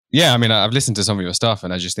Yeah, I mean, I've listened to some of your stuff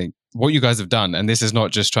and I just think what you guys have done, and this is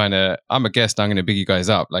not just trying to, I'm a guest, I'm going to big you guys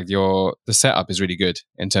up. Like the setup is really good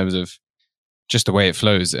in terms of just the way it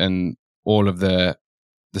flows and all of the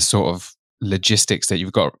sort of logistics that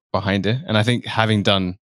you've got behind it. And I think having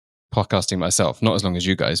done podcasting myself, not as long as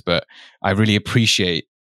you guys, but I really appreciate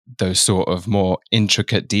those sort of more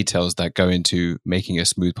intricate details that go into making a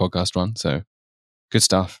smooth podcast run. So good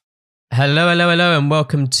stuff. Hello, and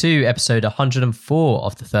welcome to episode 104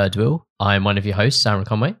 of The Third Wheel. I'm one of your hosts, Aaron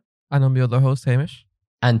Conway. And I'm your other host, Hamish.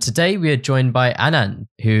 And today we are joined by Anand,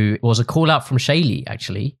 who was a call out from Shaylee,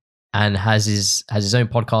 actually, and has his own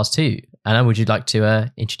podcast too. Anand, would you like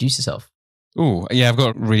to introduce yourself? Oh, yeah, I've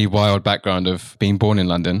got a really wild background of being born in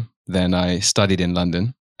London. Then I studied in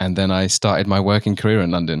London, and then I started my working career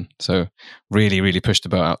in London. So really, really pushed the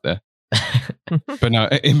boat out there. But no,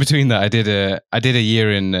 in between that, I did a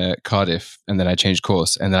year in Cardiff, and then I changed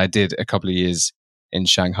course, and then I did a couple of years in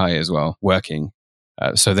Shanghai as well, working.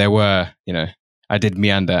 So there were, I did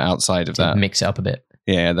meander outside of that. Mix it up a bit.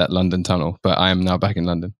 Yeah, that London tunnel. But I am now back in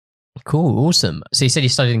London. Cool, awesome. So you said you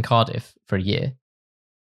studied in Cardiff for a year,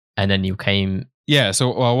 and then you came. Yeah. So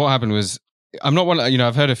what happened was, I'm not one.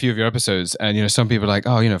 I've heard a few of your episodes, and some people are like,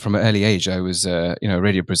 oh, from an early age, I was a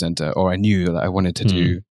radio presenter, or I knew that I wanted to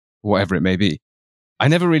do whatever it may be. I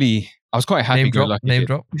never really. I was quite happy. Name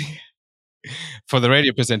drop. For the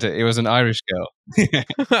radio presenter, it was an Irish girl.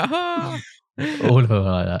 All of them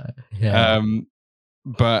like that. Yeah.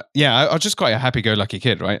 But yeah, I was just quite a happy-go-lucky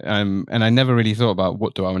kid, right? And I never really thought about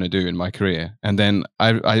what do I want to do in my career. And then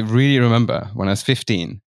I really remember when I was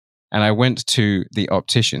 15, and I went to the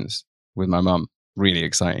opticians with my mum. Really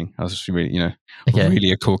exciting. I was really,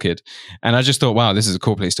 really a cool kid. And I just thought, wow, this is a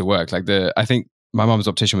cool place to work. I think my mum's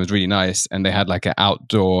optician was really nice, and they had like an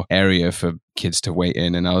outdoor area for kids to wait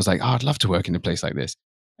in. And I was like, oh, I'd love to work in a place like this.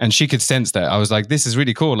 And she could sense that. I was like, this is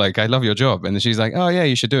really cool. Like, I love your job. And then she's like, oh yeah,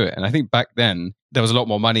 you should do it. And I think back then there was a lot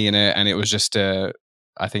more money in it. And it was just, I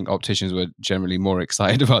think opticians were generally more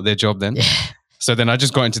excited about their job then. Yeah. So then I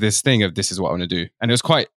just got into this thing of this is what I want to do. And it was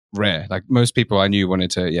quite rare. Like most people I knew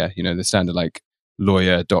wanted to, the standard like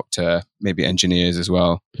lawyer, doctor, maybe engineers as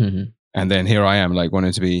well. Mm-hmm. And then here I am like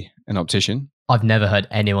wanting to be an optician. I've never heard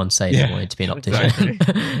anyone say they wanted to be an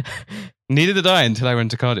optician. Neither did I until I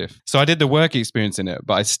went to Cardiff. So I did the work experience in it,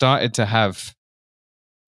 but I started to have,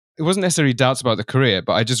 it wasn't necessarily doubts about the career,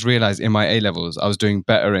 but I just realized in my A-levels, I was doing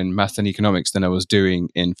better in math and economics than I was doing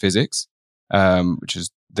in physics, which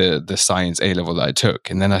is the science A-level that I took.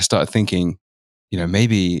 And then I started thinking,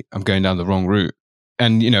 maybe I'm going down the wrong route.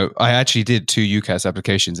 And, I actually did 2 UCAS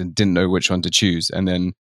applications and didn't know which one to choose. And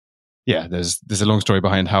then, there's a long story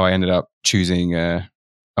behind how I ended up choosing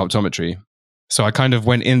optometry. So I kind of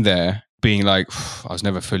went in there being like, I was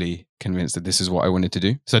never fully convinced that this is what I wanted to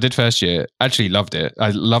do. So I did first year, actually loved it.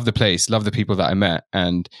 I loved the place, loved the people that I met,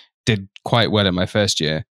 and did quite well in my first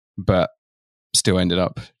year, but still ended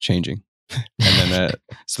up changing. And then,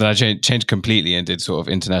 so then I changed completely and did sort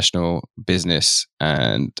of international business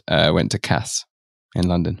and went to Cass in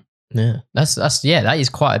London. Yeah, that is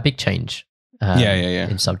quite a big change. Yeah.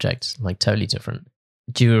 In subjects, like totally different.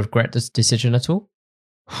 Do you regret this decision at all?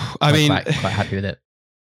 I mean, quite happy with it.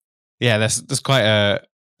 Yeah, that's quite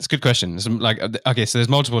it's a good question. It's like, okay, so there's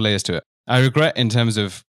multiple layers to it. I regret in terms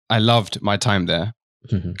of I loved my time there.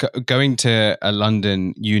 Mm-hmm. Going to a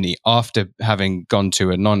London uni after having gone to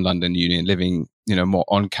a non-London uni and living, more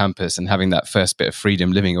on campus and having that first bit of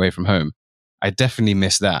freedom living away from home, I definitely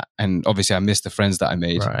miss that. And obviously I miss the friends that I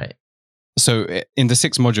made. Right. So in the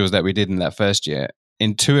 6 modules that we did in that first year,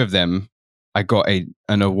 in 2 of them, I got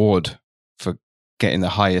an award for getting the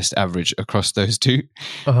highest average across those 2.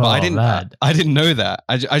 Oh, but I didn't know that.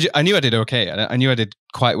 I knew I did okay. I knew I did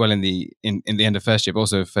quite well in the end of first year, but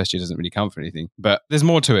also first year doesn't really count for anything. But there's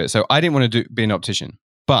more to it. So I didn't want to be an optician.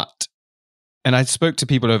 And I spoke to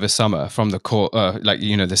people over summer from the core,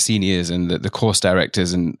 the seniors and the course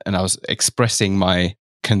directors, and I was expressing my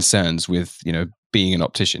concerns with, being an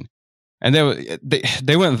optician. And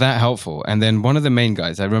they weren't that helpful. And then one of the main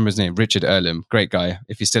guys, I remember his name, Richard Earlham, great guy.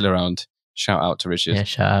 If he's still around, shout out to Richard. Yeah,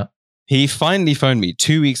 shout out. He finally phoned me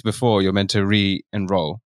 2 weeks before you're meant to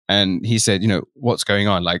re-enroll. And he said, what's going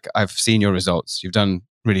on? Like, I've seen your results. You've done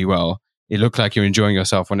really well. It looked like you're enjoying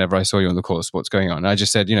yourself whenever I saw you on the course. What's going on? And I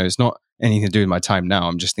just said, it's not anything to do with my time now.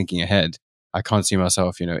 I'm just thinking ahead. I can't see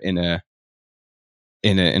myself, in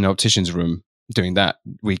an optician's room doing that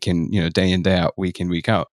week in, day in, day out, week in, week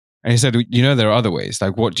out. And he said, there are other ways.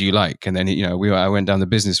 Like, what do you like? And then, I went down the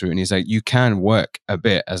business route, and he's like, you can work a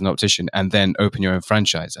bit as an optician and then open your own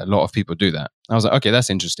franchise. A lot of people do that. I was like, okay,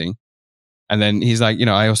 that's interesting. And then he's like,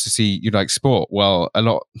 I also see you like sport. Well,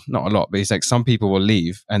 not a lot, but he's like, some people will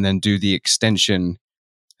leave and then do the extension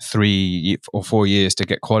 3 or 4 years to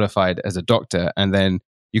get qualified as a doctor. And then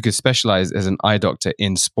you could specialize as an eye doctor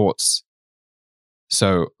in sports.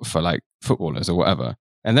 So for like footballers or whatever.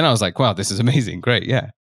 And then I was like, wow, this is amazing. Great.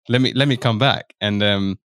 Yeah. Let me come back.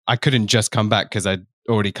 And I couldn't just come back because I'd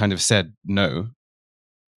already kind of said no.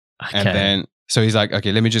 Okay. And then, so he's like,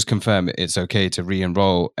 okay, let me just confirm it's okay to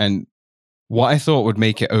re-enroll. And what I thought would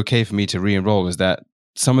make it okay for me to re-enroll was that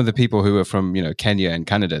some of the people who were from, Kenya and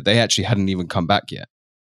Canada, they actually hadn't even come back yet.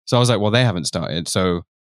 So I was like, well, they haven't started. So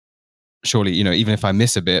surely, even if I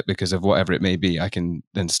miss a bit because of whatever it may be, I can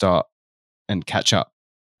then start and catch up.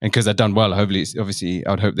 And because I'd done well, obviously,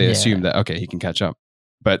 I would hope they assume that, okay, he can catch up.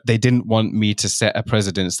 But they didn't want me to set a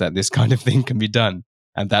precedence that this kind of thing can be done.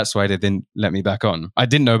 And that's why they didn't let me back on. I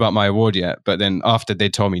didn't know about my award yet, but then after they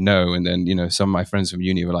told me no, and then, some of my friends from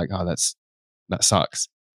uni were like, oh, that sucks.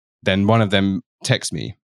 Then one of them texted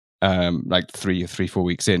me like 4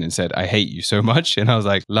 weeks in and said, I hate you so much. And I was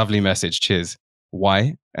like, lovely message, cheers.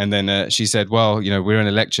 Why? And then she said, well, we're in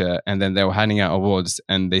a lecture, and then they were handing out awards,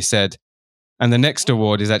 and they said, and the next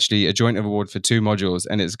award is actually a joint award for 2 modules,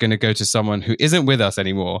 and it's going to go to someone who isn't with us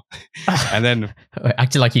anymore. And then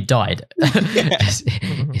acted like he died.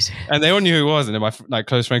 And they all knew who it was. And then my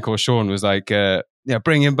close friend called Sean was like,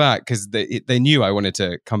 bring him back, because they knew I wanted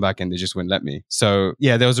to come back and they just wouldn't let me. So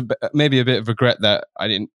yeah, there was maybe a bit of regret that I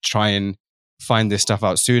didn't try and find this stuff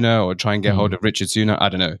out sooner or try and get hold of Richard sooner. I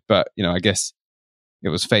don't know. But, I guess it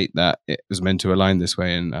was fate that it was meant to align this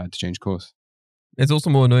way, and I had to change course. It's also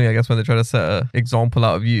more annoying, I guess, when they try to set an example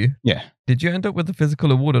out of you. Yeah. Did you end up with the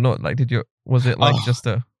physical award or not? Like, was it just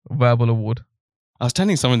a verbal award? I was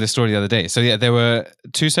telling someone this story the other day. So yeah, there were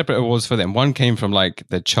 2 separate awards for them. One came from like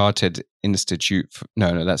the Chartered Institute.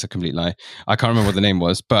 No, that's a complete lie. I can't remember what the name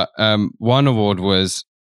was. But one award was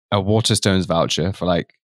a Waterstones voucher for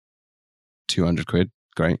like 200 quid.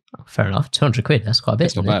 Great. Fair enough. 200 quid. That's quite a bit.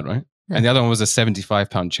 It's not bad, right? Yeah. And the other one was a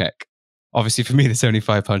 £75 check. Obviously, for me, the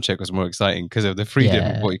 £75 check was more exciting because of the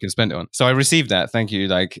freedom of what you can spend it on. So I received that. Thank you.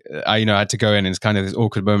 Like, I had to go in, and it's kind of this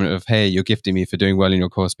awkward moment of, hey, you're gifting me for doing well in your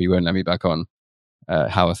course, but you won't let me back on.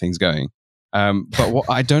 How are things going? But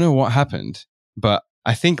I don't know what happened, but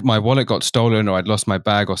I think my wallet got stolen, or I'd lost my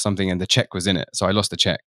bag or something, and the check was in it. So I lost the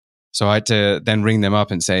check. So I had to then ring them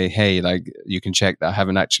up and say, hey, like, you can check that I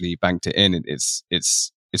haven't actually banked it in. It's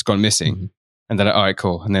gone missing. Mm-hmm. And they're like, all right,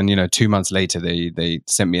 cool. And then, 2 months later, they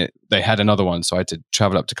sent me, they had another one. So I had to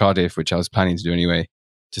travel up to Cardiff, which I was planning to do anyway,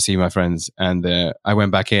 to see my friends. And I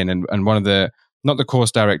went back in, and one of not the course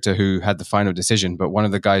director who had the final decision, but one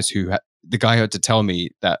of the guys the guy who had to tell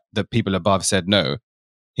me that the people above said no.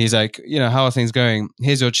 He's like, how are things going?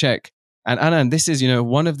 Here's your check. And Anand, this is,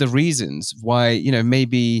 one of the reasons why,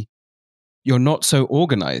 maybe you're not so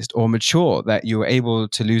organized or mature that you were able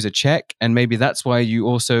to lose a check. And maybe that's why you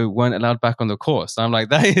also weren't allowed back on the course. And I'm like,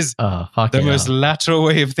 that is the most lateral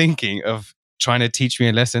way of thinking of trying to teach me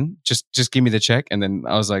a lesson. Just give me the check. And then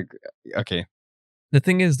I was like, okay. The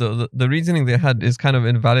thing is, though, the reasoning they had is kind of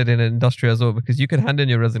invalid in an industry as well, because you could hand in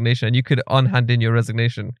your resignation and you could unhand in your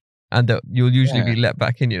resignation, and you'll usually be let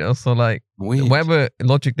back in, So like, whatever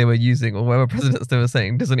logic they were using or whatever precedents they were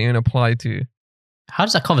saying doesn't even apply to. How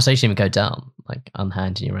does that conversation even go down? Like,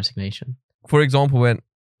 unhanding your resignation? For example,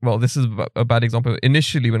 this is a bad example.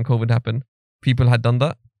 Initially, when COVID happened, people had done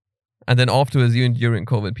that. And then afterwards, even during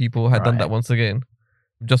COVID, people had done that once again.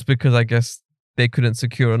 Just because I guess they couldn't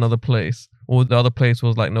secure another place. Or the other place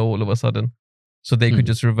was like, no, all of a sudden. So they could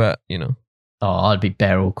just revert, Oh, I'd be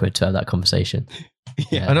bare awkward to have that conversation.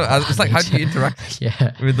 Yeah, I know. It's like, how do you interact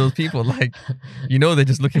with those people? Like, they're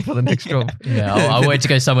just looking for the next job. Yeah, I wanted to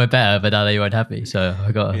go somewhere better, but now they won't have me. So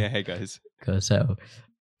I got hey guys, gotta settle.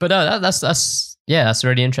 But no, that's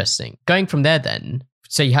really interesting. Going from there, then,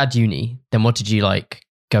 so you had uni. Then what did you like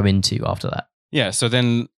go into after that? Yeah, so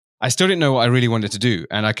then I still didn't know what I really wanted to do,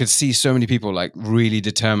 and I could see so many people like really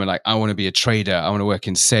determined. Like, I want to be a trader. I want to work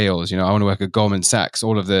in sales. I want to work at Goldman Sachs.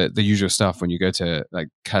 All of the usual stuff when you go to like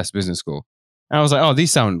Cass Business School. And I was like, oh,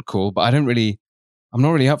 these sound cool, but I'm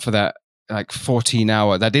not really up for that like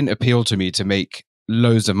 14-hour. That didn't appeal to me, to make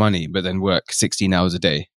loads of money, but then work 16 hours a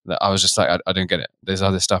day. I was just like, I don't get it. There's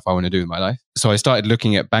other stuff I want to do in my life. So I started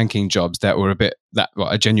looking at banking jobs that were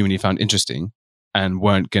I genuinely found interesting and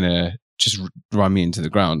weren't going to just run me into the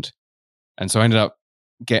ground. And so I ended up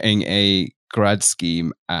getting a grad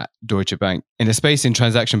scheme at Deutsche Bank in a space in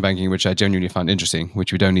transaction banking, which I genuinely found interesting,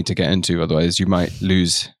 which we don't need to get into. Otherwise you might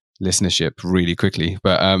lose listenership really quickly.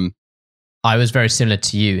 But I was very similar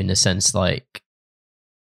to you in the sense, like,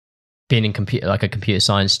 being in a computer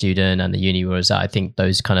science student and the uni was at, I think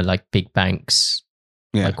those kind of like big banks,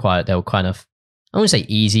 they were kind of, I wouldn't say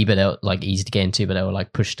easy, but they were like easy to get into, but they were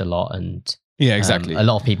like pushed a lot. And exactly. A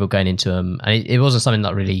lot of people going into them. And it wasn't something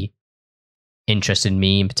that really interested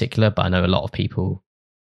me in particular, but I know a lot of people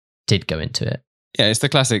did go into it. Yeah, it's the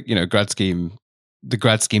classic, grad scheme. The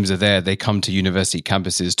grad schemes are there. They come to university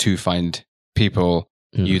campuses to find people.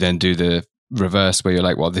 You then do the reverse where you're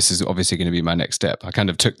like, well, this is obviously going to be my next step. I kind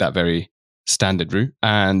of took that very standard route.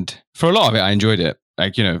 And for a lot of it, I enjoyed it.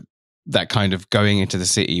 Like, that kind of going into the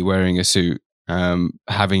city, wearing a suit,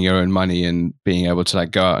 having your own money and being able to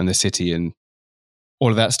like go out in the city and all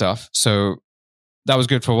of that stuff. So that was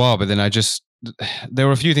good for a while. But then there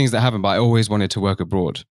were a few things that happened, but I always wanted to work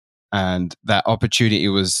abroad. And that opportunity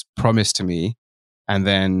was promised to me. And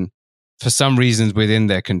then for some reasons within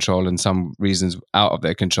their control and some reasons out of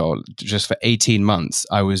their control, just for 18 months,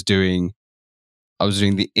 I was doing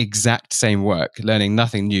the exact same work, learning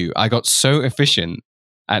nothing new. I got so efficient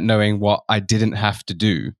at knowing what I didn't have to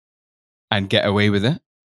do and get away with it.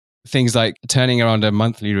 Things like turning around a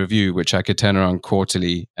monthly review, which I could turn around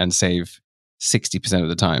quarterly and save 60% of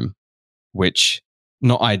the time, which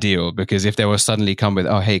not ideal, because if they were suddenly come with,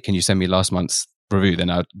 oh, hey, can you send me last month's review? Then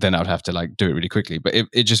I'd have to like do it really quickly. But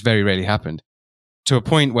it just very rarely happened, to a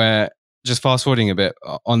point where, just fast forwarding a bit,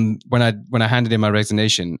 on when I handed in my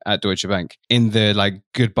resignation at Deutsche Bank, in the like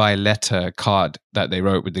goodbye letter card that they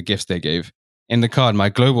wrote with the gifts they gave, in the card, my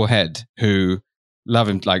global head, who love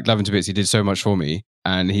him to bits, he did so much for me,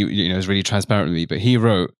 and he was really transparent with me, but he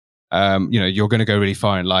wrote, you're going to go really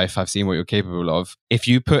far in life. I've seen what you're capable of. If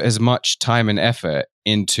you put as much time and effort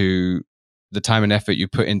into the time and effort you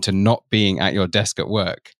put into not being at your desk at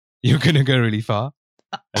work, you're going to go really far.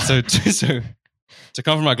 And so to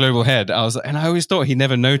come from my global head, I always thought he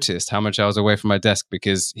never noticed how much I was away from my desk,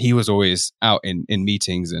 because he was always out in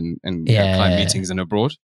meetings and client meetings and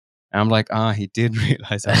abroad. And I'm like, he did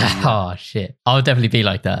realize. Oh shit! I would definitely be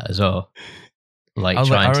like that as well. Like,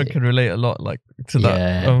 I can relate a lot to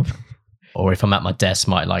that. Or if I'm at my desk,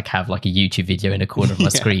 might like have like a YouTube video in a corner of my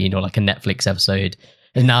screen, or like a Netflix episode.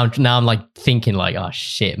 And now I'm like thinking like, oh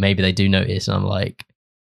shit, maybe they do notice, and I'm like,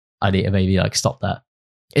 I need to maybe like stop that.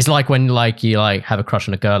 It's like when like you like have a crush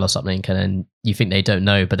on a girl or something, and then you think they don't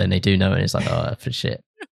know, but then they do know, and it's like, oh, for shit,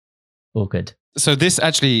 all good. So this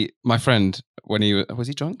actually, my friend, when was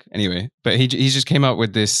he drunk? Anyway, but he just came up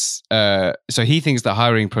with this. So he thinks the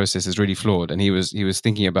hiring process is really flawed, and he was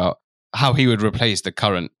thinking about how he would replace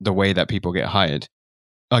the way that people get hired.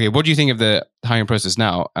 Okay, what do you think of the hiring process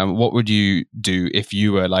now? And what would you do if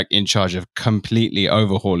you were like in charge of completely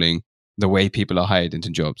overhauling the way people are hired into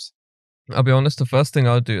jobs? I'll be honest, the first thing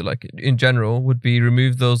I'll do, like in general, would be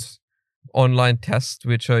remove those online tests,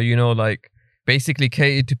 which are, like basically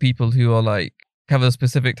catered to people who are like, have a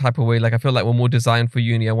specific type of way. Like I feel like we're more designed for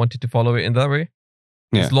uni. I wanted to follow it in that way.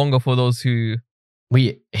 Yeah. It's longer for those who...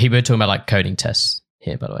 We're talking about like coding tests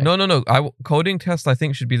here, by the way. No. Coding tests I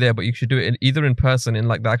think should be there, but you should do it either in person in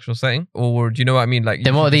like the actual setting, or do you know what I mean? Like,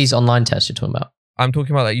 then what are these online tests you're talking about? I'm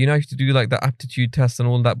talking about like, you have to do like the aptitude test and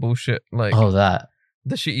all that bullshit. Like, that.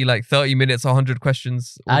 The shitty like 30 minutes, 100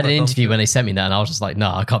 questions. I had an interview when they sent me that, and I was just like,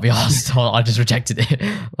 no, I can't be asked. I just rejected it.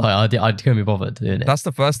 Like, I couldn't be bothered doing it. That's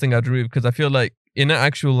the first thing I'd remove, because I feel like in an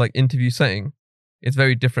actual like interview setting, it's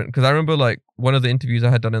very different. Because I remember like one of the interviews I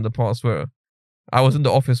had done in the past where I was in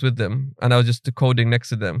the office with them and I was just coding next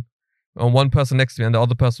to them. And one person next to me and the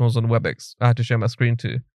other person was on WebEx. I had to share my screen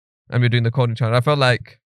to, and we were doing the coding challenge. I felt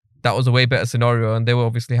like that was a way better scenario, and they were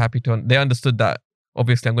obviously happy they understood that.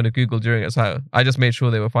 Obviously, I'm going to Google during it, so I just made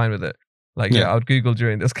sure they were fine with it. Like, I would Google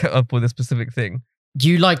during this up with a specific thing. Do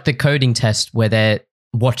you like the coding test where they're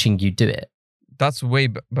watching you do it? That's way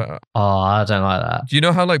better. Oh, I don't like that. Do you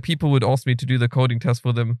know how like people would ask me to do the coding test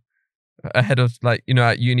for them ahead of like,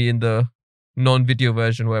 at uni in the non-video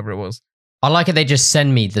version, whatever it was? I like it. They just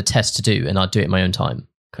send me the test to do, and I do it in my own time,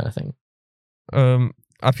 kind of thing.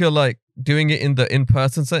 I feel like doing it in the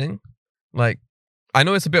in-person setting, like, I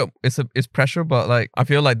know it's pressure, but like I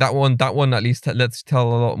feel like that one at least lets tell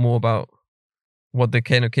a lot more about what they're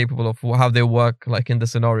kind of capable of, how they work like in the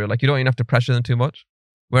scenario. Like you don't even have to pressure them too much.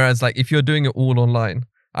 Whereas like if you're doing it all online,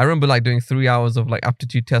 I remember like doing 3 hours of like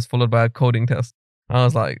aptitude test followed by a coding test. I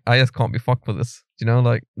was like, I just can't be fucked with this.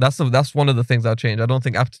 Like that's one of the things I'll change. I don't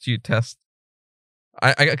think aptitude tests.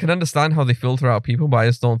 I can understand how they filter out people, but I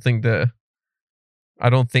just don't think they're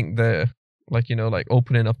like, like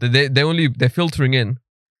open enough. They're filtering in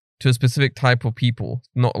to a specific type of people,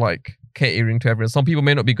 not like catering to everyone. Some people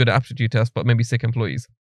may not be good at aptitude tests, but maybe sick employees.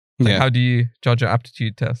 Like, how do you judge an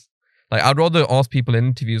aptitude test? Like, I'd rather ask people in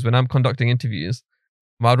interviews, when I'm conducting interviews,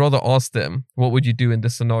 I'd rather ask them, what would you do in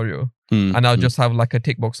this scenario? And I'll just have like a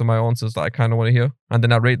tick box of my answers that I kind of want to hear. And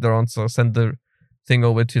then I rate their answer, send the thing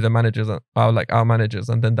over to the managers, our managers,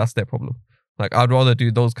 and then that's their problem. Like, I'd rather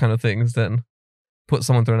do those kind of things than put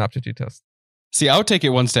someone through an aptitude test. See, I would take it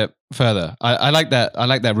one step further. I like that. I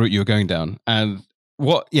like that route you were going down. And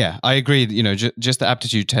I agree. You know, just the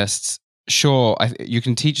aptitude tests. Sure, you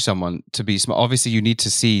can teach someone to be smart. Obviously, you need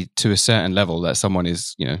to see to a certain level that someone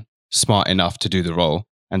is, you know, smart enough to do the role.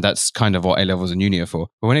 And that's kind of what A-levels and uni are for.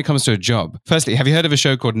 But when it comes to a job, firstly, have you heard of a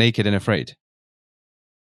show called Naked and Afraid?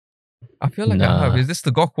 I feel like I have. Is this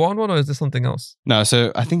the Gok Wan one or is this something else? No,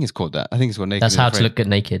 so I think it's called that. I think it's called Naked That's and how Afraid. to look good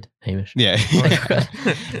naked, Hamish. Yeah.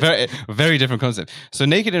 very, very different concept. So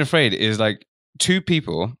Naked and Afraid is like two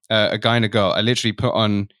people, a guy and a girl, are literally put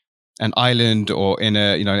on an island or in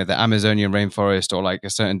a, you know, the Amazonian rainforest or like a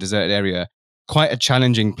certain deserted area, quite a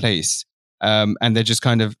challenging place. And they're just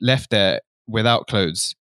kind of left there without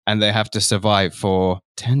clothes and they have to survive for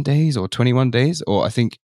 10 days or 21 days. Or I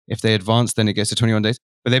think if they advance, then it gets to 21 days.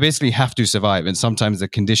 But they basically have to survive. And sometimes the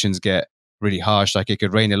conditions get really harsh, like it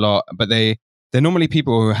could rain a lot. But they're normally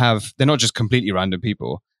people who they're not just completely random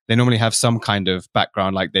people. They normally have some kind of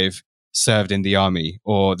background, like they've served in the army,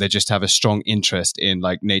 or they just have a strong interest in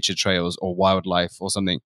like nature trails or wildlife or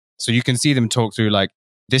something. So you can see them talk through like,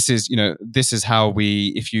 this is how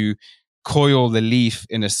if you coil the leaf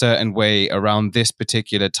in a certain way around this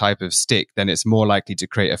particular type of stick, then it's more likely to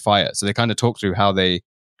create a fire. So they kind of talk through how they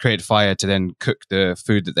create fire to then cook the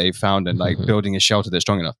food that they found and like building a shelter that's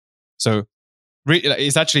strong enough. So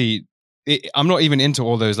it's actually, I'm not even into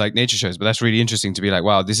all those like nature shows, but that's really interesting to be like,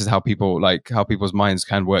 wow, this is how people's minds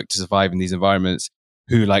can work to survive in these environments,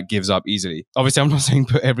 who like gives up easily. Obviously, I'm not saying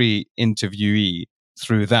put every interviewee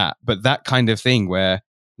through that, but that kind of thing where,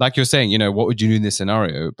 like you're saying, you know, what would you do in this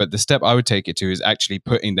scenario? But the step I would take it to is actually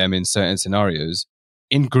putting them in certain scenarios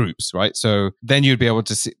in groups, right? So then you'd be able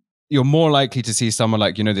to see, you're more likely to see someone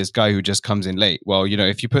like, you know, this guy who just comes in late. Well, you know,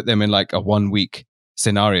 if you put them in like a 1 week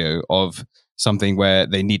scenario of something where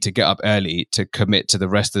they need to get up early to commit to the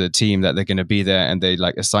rest of the team that they're going to be there and they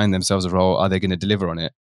like assign themselves a role, are they going to deliver on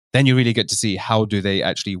it? Then you really get to see how do they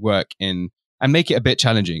actually work in and make it a bit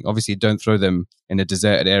challenging. Obviously, don't throw them in a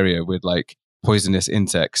deserted area with like poisonous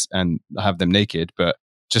insects and have them naked, but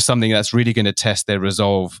just something that's really going to test their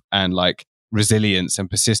resolve and like resilience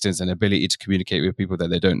and persistence and ability to communicate with people that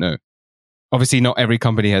they don't know. Obviously, not every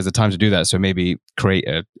company has the time to do that. So maybe create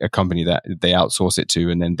a company that they outsource it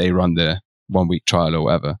to and then they run the 1 week trial or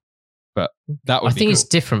whatever. But that would I think cool. It's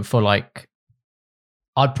different for like,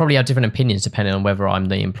 I'd probably have different opinions depending on whether I'm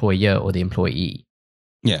the employer or the employee.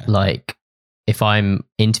 Yeah. Like if I'm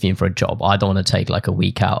interviewing for a job, I don't want to take like a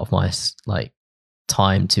week out of my like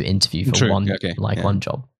time to interview for one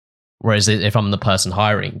job. Whereas if I'm the person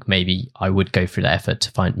hiring, maybe I would go through the effort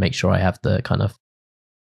to make sure I have the kind of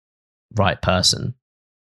right person.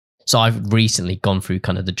 So I've recently gone through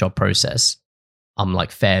kind of the job process. I'm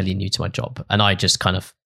like fairly new to my job and I just kind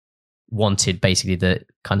of wanted basically the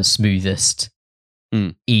kind of smoothest,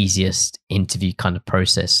 easiest interview kind of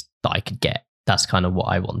process that I could get. That's kind of what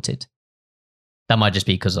I wanted. That might just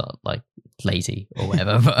be because I'm like lazy or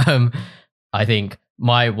whatever. But I think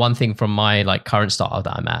my one thing from my like current startup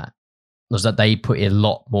that I'm at was that they put a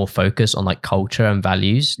lot more focus on like culture and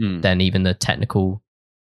values than even the technical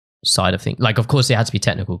side of things. Like, of course, it had to be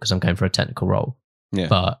technical because I'm going for a technical role. Yeah.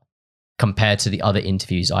 But compared to the other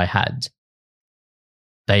interviews I had,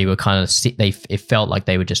 they were kind of it felt like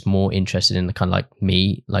they were just more interested in the kind of like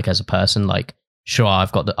me, like as a person. Like, sure,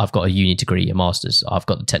 I've got a uni degree, a master's, I've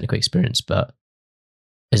got the technical experience, but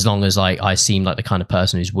as long as like I seem like the kind of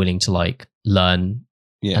person who's willing to like learn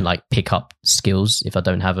and like pick up skills if I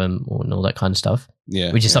don't have them and all that kind of stuff.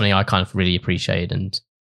 Yeah, which is something I kind of really appreciate, and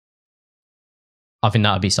I think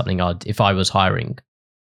that would be something if I was hiring,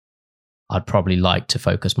 I'd probably like to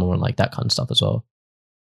focus more on like that kind of stuff as well.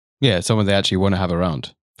 Yeah, someone they actually want to have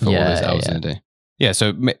around for all those hours in a day. Yeah,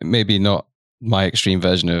 so maybe not my extreme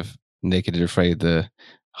version of Naked and Afraid, the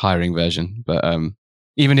hiring version, but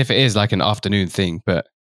even if it is like an afternoon thing, but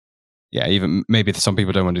yeah, even maybe some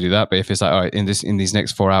people don't want to do that. But if it's like, all right, in these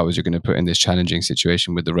next 4 hours, you're going to put in this challenging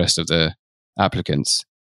situation with the rest of the applicants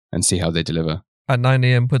and see how they deliver. At 9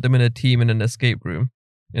 a.m., put them in a team in an escape room,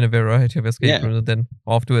 in a variety of escape rooms, and then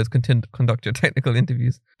afterwards conduct your technical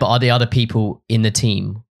interviews. But are the other people in the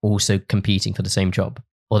team also competing for the same job?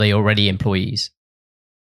 Or are they already employees?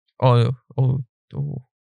 Oh.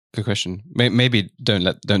 Good question. Maybe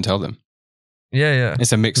don't tell them. Yeah.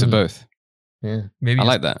 It's a mix of both. Yeah. Maybe I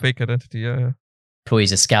like that. Fake identity, yeah.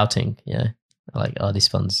 Employees are scouting, yeah. Like, these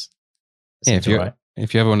funds. Yeah,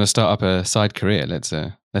 if you ever want to start up a side career, let's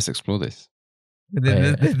explore this.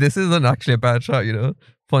 This isn't actually a bad shot, you know.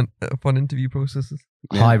 Fun interview processes.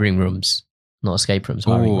 Hiring rooms, not escape rooms.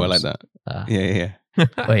 Hiring Oh, I rooms. like that. Yeah.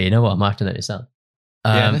 Wait, you know what? I might have to note this down.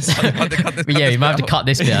 Yeah, You might have to cut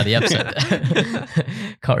this bit out of the episode.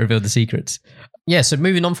 Can't reveal the secrets. Yeah, so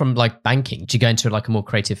moving on from like banking, do you go into like a more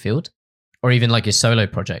creative field, or even like your solo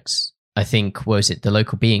projects? I think, what was it? The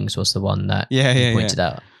Local Beings was the one that you pointed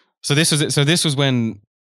out. So this was it. So this was when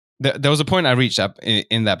there was a point I reached up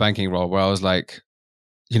in that banking role where I was like,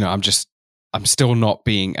 you know, I'm still not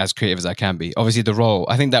being as creative as I can be. Obviously,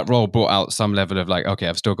 I think that role brought out some level of like, okay,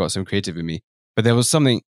 I've still got some creative in me. But there was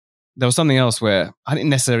something else where I didn't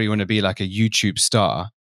necessarily want to be like a YouTube star,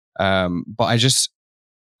 but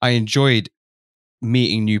I enjoyed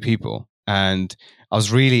meeting new people, and I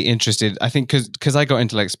was really interested. I think because I got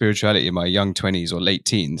into like spirituality in my young 20s or late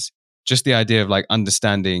teens, just the idea of like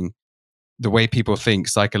understanding the way people think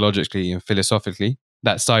psychologically and philosophically,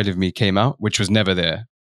 that side of me came out, which was never there,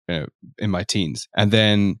 you know, in my teens. And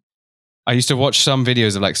then I used to watch some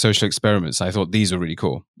videos of like social experiments. I thought these were really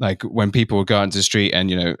cool. Like when people would go out into the street and,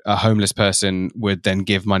 you know, a homeless person would then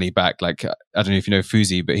give money back. Like, I don't know if you know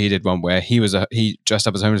Fuzi, but he did one where he dressed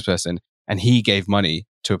up as a homeless person and he gave money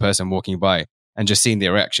to a person walking by, and just seeing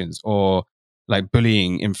their reactions, or like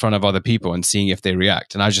bullying in front of other people and seeing if they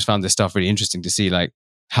react. And I just found this stuff really interesting to see like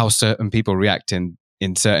how certain people react in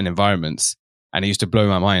certain environments. And it used to blow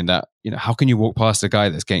my mind that, you know, how can you walk past a guy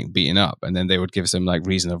that's getting beaten up? And then they would give some like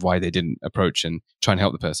reason of why they didn't approach and try and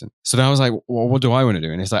help the person. So then I was like, well, what do I want to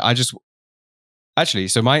do? And it's like,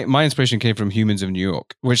 so my inspiration came from Humans of New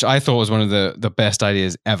York, which I thought was one of the best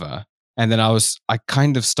ideas ever. And then I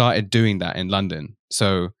kind of started doing that in London.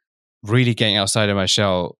 So really getting outside of my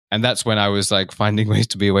shell. And that's when I was like finding ways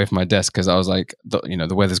to be away from my desk, because I was like, you know,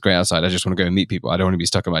 the weather's great outside. I just want to go and meet people. I don't want to be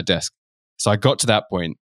stuck at my desk. So I got to that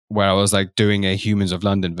point where I was like doing a Humans of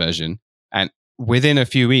London version. And within a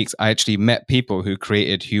few weeks, I actually met people who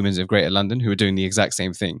created Humans of Greater London who were doing the exact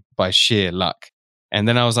same thing by sheer luck. And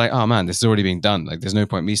then I was like, oh man, this is already being done. Like there's no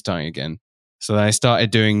point me starting again. So then I started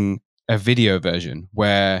doing a video version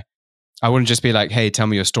where I wouldn't just be like, hey, tell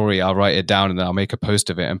me your story. I'll write it down and then I'll make a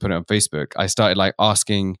post of it and put it on Facebook. I started like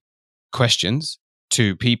asking questions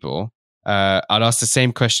to people. I'd ask the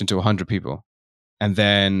same question to 100 people, and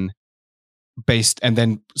then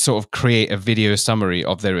sort of create a video summary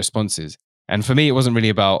of their responses. And for me, it wasn't really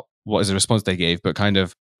about what is the response they gave, but kind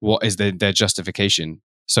of what is their justification.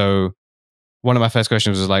 So one of my first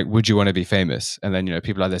questions was like, would you want to be famous? And then, you know,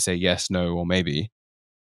 people either say yes, no, or maybe.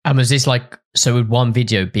 And was this like, so would one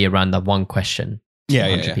video be around that one question?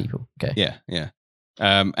 Yeah. People. Okay. Yeah.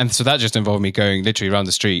 And so that just involved me going literally around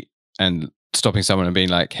the street and stopping someone and being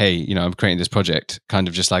like, hey, you know, I'm creating this project, kind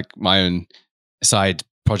of just like my own side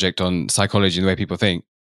project on psychology and the way people think.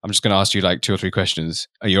 I'm just going to ask you like 2 or 3 questions.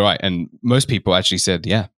 Are you all right? And most people actually said,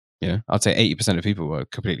 yeah. You know, I'd say 80% of people were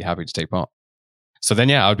completely happy to take part. So then,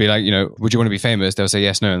 yeah, I'd be like, you know, would you want to be famous? They'll say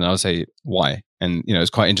yes, no. And I'll say why. And, you know, it's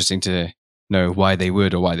quite interesting to know why they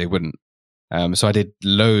would or why they wouldn't. So I did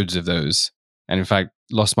loads of those, and in fact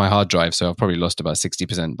lost my hard drive, so I've probably lost about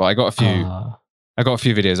 60%. But I got a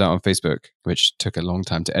few videos out on Facebook, which took a long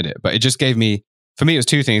time to edit. But it just gave me, for me, it was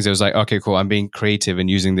 2 things. It was like, okay, cool, I'm being creative and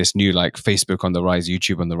using this new like Facebook on the rise,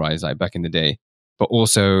 YouTube on the rise, like back in the day. But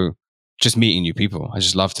also just meeting new people. I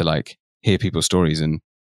just love to like hear people's stories and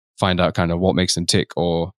find out kind of what makes them tick,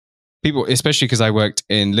 or people, especially because I worked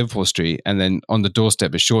in Liverpool Street and then on the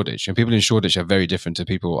doorstep is Shoreditch. And people in Shoreditch are very different to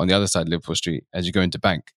people on the other side of Liverpool Street as you go into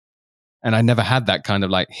Bank. And I never had that kind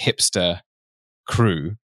of like hipster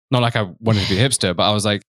crew. Not like I wanted to be a hipster, but I was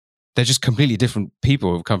like, they're just completely different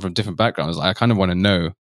people who've come from different backgrounds. I kind of want to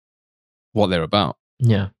know what they're about.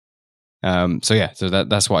 Yeah. So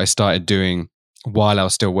that's what I started doing while I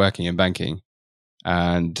was still working in banking.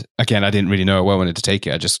 And again, I didn't really know where I wanted to take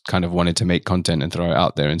it. I just kind of wanted to make content and throw it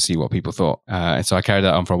out there and see what people thought. And so I carried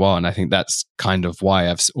that on for a while. And I think that's kind of why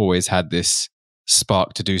I've always had this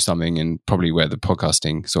spark to do something, and probably where the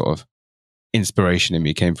podcasting sort of inspiration in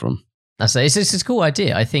me came from. It's a cool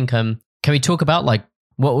idea. I think, can we talk about like,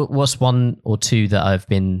 what's 1 or 2 that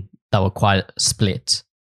were quite split?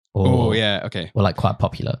 Oh, yeah. Okay. Or like quite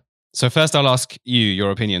popular? So first I'll ask you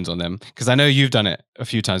your opinions on them, because I know you've done it a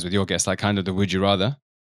few times with your guests, like kind of the would you rather.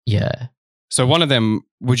 Yeah. So one of them,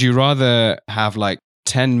 would you rather have like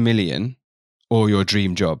 10 million or your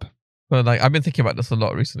dream job? Well, like I've been thinking about this a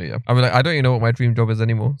lot recently. I mean, like, I don't even know what my dream job is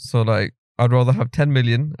anymore. So like I'd rather have 10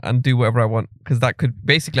 million and do whatever I want, because that could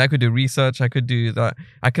I could do research. I could do that.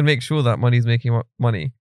 I can make sure that money's making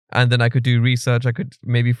money. And then I could do research. I could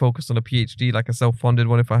maybe focus on a PhD, like a self-funded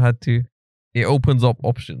one if I had to. It opens up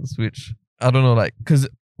options, which I don't know, like, because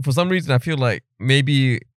for some reason I feel like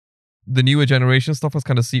maybe the newer generation stuff has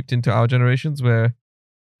kind of seeped into our generations, where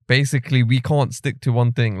basically we can't stick to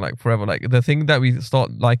one thing like forever. Like the thing that we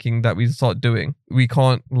start liking, that we start doing, we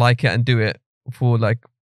can't like it and do it for like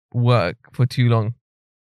work for too long.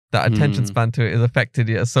 That attention span to it is affected.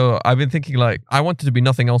 Yeah. So I've been thinking like, I wanted to be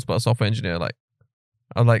nothing else but a software engineer. Like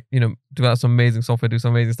I like, develop some amazing software, do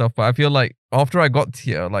some amazing stuff. But I feel like after I got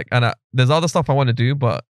here, like, and there's other stuff I want to do,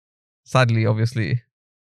 but sadly, obviously,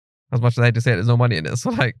 as much as I hate to say it, there's no money in it. So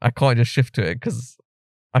like, I can't just shift to it because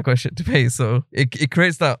I got shit to pay. So it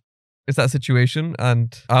creates that situation.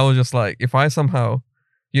 And I was just like, if I somehow,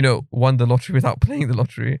 won the lottery without playing the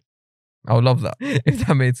lottery, I would love that, if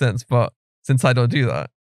that made sense. But since I don't do that,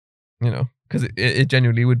 because it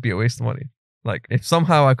genuinely would be a waste of money. Like if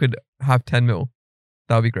somehow I could have 10 mil,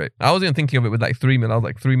 that would be great. I was even thinking of it with like 3 mil. I was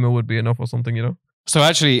like 3 mil would be enough or something, So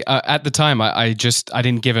actually, at the time, I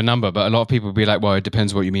didn't give a number, but a lot of people would be like, well, it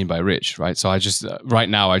depends what you mean by rich, right? So I just, right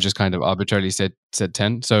now, I just kind of arbitrarily said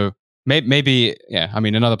 10. So maybe, yeah, I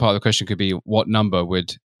mean, another part of the question could be what number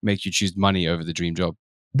would make you choose money over the dream job?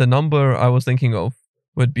 The number I was thinking of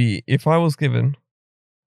would be, if I was given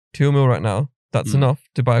 2 mil right now, that's enough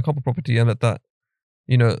to buy a couple property and let that,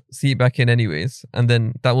 seep back in anyways. And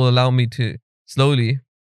then that will allow me to slowly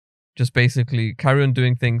just basically carry on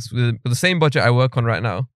doing things with the same budget I work on right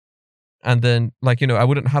now. And then like, I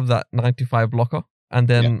wouldn't have that 9 to 5 blocker. And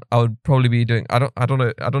then I would probably be doing, I don't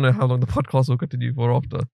know how long the podcast will continue for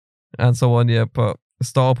after and so on. Yeah. But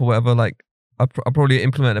startup or whatever, like I'll probably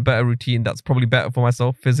implement a better routine that's probably better for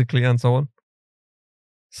myself physically and so on.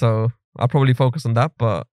 So I'll probably focus on that.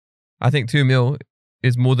 But I think 2 mil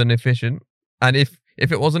is more than efficient. And if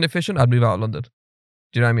it wasn't efficient, I'd move out of London. Do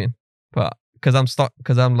you know what I mean? But because I'm stuck,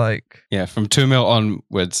 because I'm like... Yeah, from 2 mil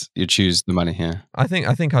onwards, you choose the money here. I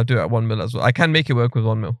think I'll do it at 1 mil as well. I can make it work with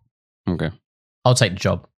 1 mil. Okay. I'll take the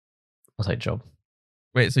job.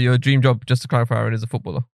 Wait, so your dream job, just to clarify, Aaron, is a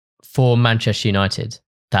footballer? For Manchester United.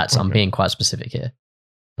 That's, okay. I'm being quite specific here.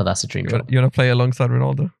 But that's a dream job. You want to play alongside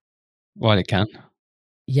Ronaldo? Well, it can.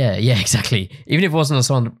 Yeah, exactly. Even if it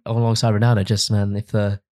wasn't alongside Ronaldo, just, man, if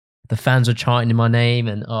the fans were chanting my name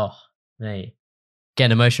and, mate,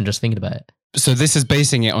 getting emotional just thinking about it. So this is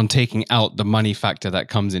basing it on taking out the money factor that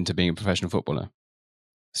comes into being a professional footballer.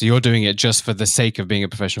 So you're doing it just for the sake of being a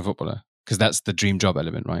professional footballer, because that's the dream job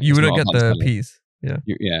element, right? You wouldn't get the piece. Yeah.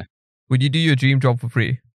 Yeah. Would you do your dream job for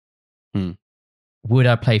free? Would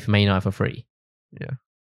I play for Man United for free? Yeah.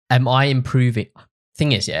 Am I improving?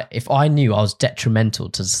 Thing is, if I knew I was detrimental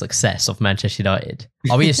to the success of Manchester United,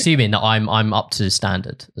 are we assuming that I'm up to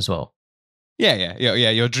standard as well? Yeah.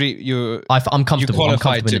 Your dream, I'm comfortable. I'm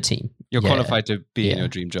comfortable in the team. You're qualified to be in your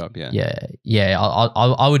dream job. Yeah.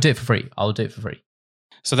 I would do it for free. I would do it for free.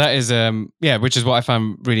 So that is, which is what I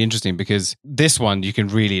found really interesting, because this one you can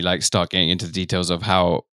really like start getting into the details of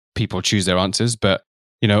how people choose their answers. But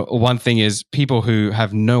one thing is people who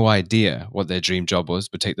have no idea what their dream job was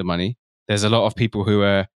but take the money. There's a lot of people who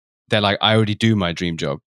they're like, I already do my dream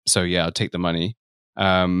job, so yeah, I'll take the money.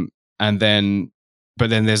 But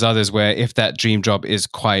then there's others where if that dream job is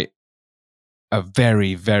quite a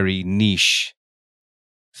very, very niche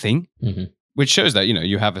thing, which shows that,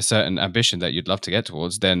 you have a certain ambition that you'd love to get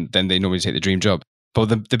towards, then they normally take the dream job. But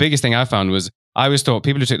the biggest thing I found was I always thought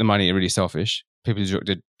people who took the money are really selfish. People who took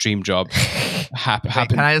the dream job happen.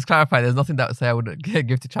 Can I just clarify? There's nothing that would say I would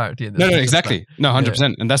give to charity. In this. No, exactly. No, 100%.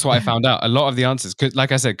 Yeah. And that's what I found out. A lot of the answers,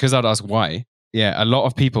 like I said, because I'd ask why. Yeah, a lot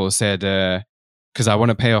of people said, because I want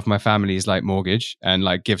to pay off my family's like mortgage and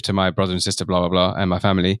like give to my brother and sister, blah, blah, blah, and my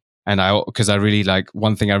family. And because I really like,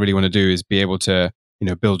 one thing I really want to do is be able to,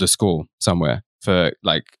 build a school somewhere for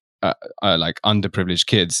like underprivileged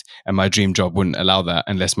kids. And my dream job wouldn't allow that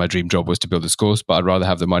unless my dream job was to build the schools, but I'd rather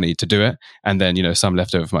have the money to do it. And then, some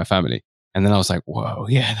left over for my family. And then I was like, whoa,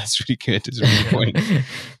 yeah, that's really good. It's a really good point.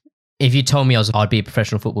 If you told me I'd be a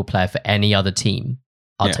professional football player for any other team,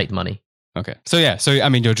 I'd take the money. Okay. So I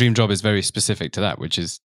mean, your dream job is very specific to that, which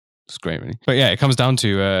is great, really. But yeah, it comes down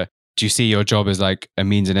to, do you see your job as like a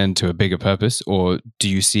means and end to a bigger purpose, or do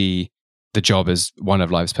you see the job as one of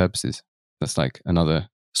life's purposes? That's like another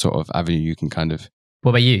sort of avenue you can kind of...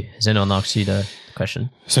 What about you? Has anyone asked you the question?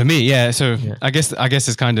 So me, yeah. So yeah. I guess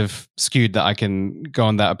it's kind of skewed that I can go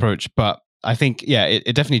on that approach, but I think,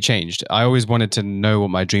 it definitely changed. I always wanted to know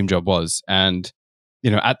what my dream job was. And,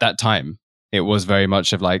 at that time, it was very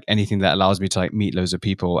much of like anything that allows me to like meet loads of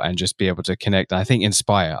people and just be able to connect. And I think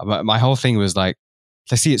inspire. My whole thing was like,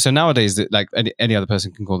 let's see. So nowadays, like any other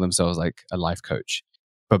person can call themselves like a life coach.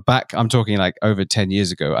 But back, I'm talking like over 10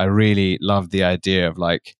 years ago, I really loved the idea of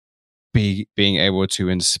like being able to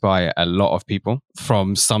inspire a lot of people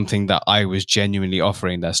from something that I was genuinely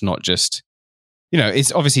offering. That's not just,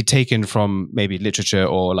 it's obviously taken from maybe literature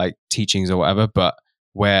or like teachings or whatever, but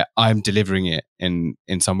where I'm delivering it in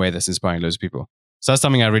some way that's inspiring loads of people. So that's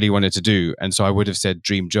something I really wanted to do. And so I would have said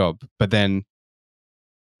dream job, but then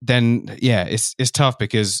yeah, it's tough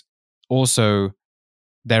because also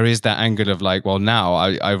there is that angle of like, well, now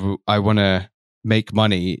I want to make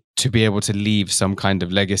money to be able to leave some kind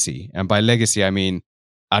of legacy. And by legacy, I mean,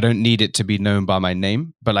 I don't need it to be known by my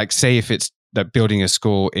name, but like say if it's that building a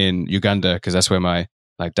school in Uganda, because that's where my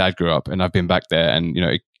like dad grew up and I've been back there and,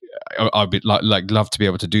 I'd be like love to be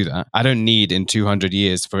able to do that. I don't need in 200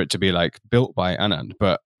 years for it to be like built by Anand,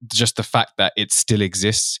 but just the fact that it still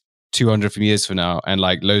exists 200 years from now and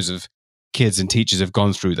like loads of kids and teachers have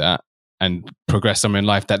gone through that and progressed somewhere in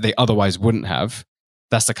life that they otherwise wouldn't have.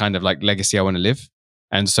 That's the kind of like legacy I want to live.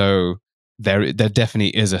 And so there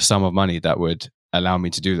definitely is a sum of money that would allow me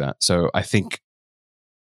to do that. So I think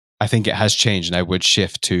it has changed and I would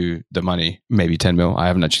shift to the money, maybe 10 mil. I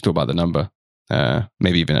haven't actually thought about the number.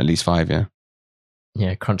 Maybe even at least 5, yeah.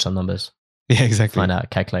 Yeah, crunch some numbers. Yeah, exactly. Find out,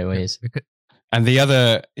 calculate ways. And the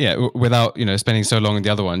other, without, spending so long on the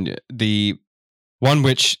other one, the one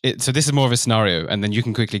so this is more of a scenario and then you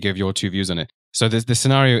can quickly give your 2 views on it. So the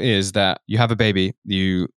scenario is that you have a baby,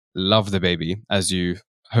 you love the baby as you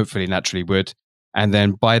hopefully naturally would. And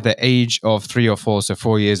then by the age of 3 or 4, so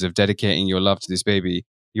 4 years of dedicating your love to this baby,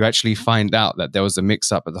 you actually find out that there was a mix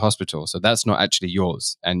up at the hospital. So that's not actually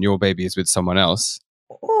yours and your baby is with someone else.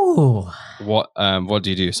 Oh, what do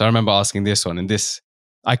you do? So I remember asking this one and this,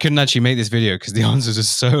 I couldn't actually make this video because the answers are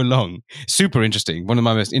so long. Super interesting. One of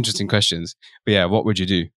my most interesting questions. But yeah, what would you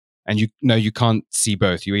do? And you can't see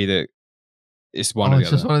both. You either, it's one or the it's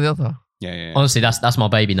other. just one or the other. Yeah. Honestly, that's my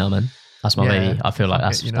baby now, man. That's my baby. I feel like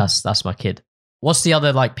that's my kid. What's the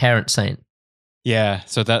other like parent saying? Yeah,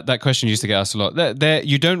 so that question used to get asked a lot.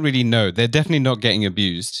 You don't really know. They're definitely not getting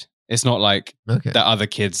abused. It's not like the other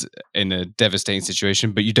kids in a devastating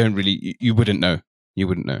situation, but you wouldn't know. You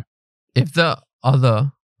wouldn't know. If the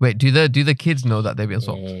other do the kids know that they've been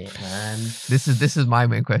swapped? Man. This is my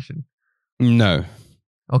main question. No.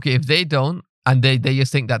 Okay, if they don't and they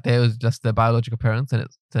just think that they was just their biological parents, then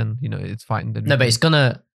it's fine. No, but it's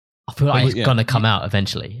gonna. I feel like it's gonna come out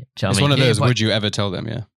eventually. Do you know it's what I mean? one of those. Would you ever tell them?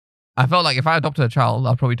 Yeah. I felt like if I adopted a child,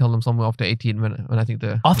 I'll probably tell them somewhere after 18 when I think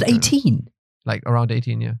they're... After 18? Like around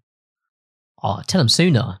 18, yeah. Oh, tell them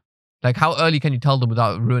sooner. Like how early can you tell them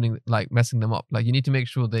without ruining, like messing them up? Like you need to make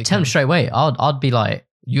sure they... Tell them straight away. I'd be like...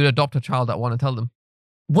 You'd adopt a child that want to tell them.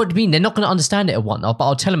 What do you mean? They're not going to understand it at one, but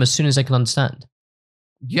I'll tell them as soon as they can understand.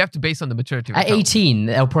 You have to base on the maturity of At 18,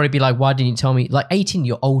 they'll probably be like, why didn't you tell me? Like 18,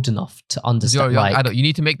 you're old enough to understand. You're a young adult. You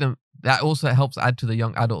need to make them... That also helps add to the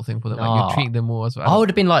young adult thing for them. Like you're treating them more as... I would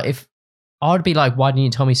have been like, why didn't you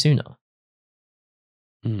tell me sooner?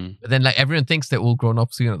 Mm. But then like everyone thinks they're all grown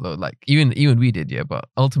up sooner though. Like even we did, yeah. But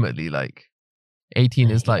ultimately like 18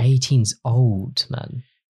 is like... 18's old, man.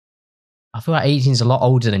 I feel like 18's a lot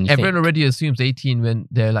older than you everyone think. already assumes 18 when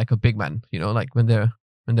they're like a big man, like when they're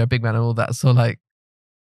a big man and all that. So like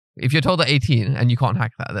if you're told at 18 and you can't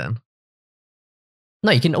hack that then...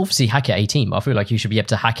 No, you can obviously hack it at 18, but I feel like you should be able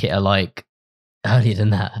to hack it at like earlier than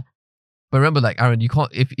that. But remember, like Aaron, you can't.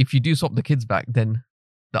 If you do swap the kids back, then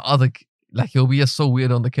the other it'll be just so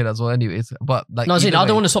weird on the kid as well. Anyways, but like no, I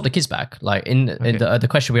don't want to swap the kids back. Like in the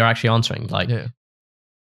question we are actually answering, like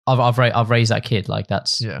I've raised that kid. Like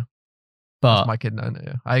that's But that's my kid now.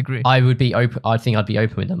 Yeah, I agree. I would be open. I think I'd be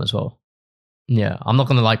open with them as well. Yeah, I'm not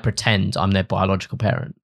gonna like pretend I'm their biological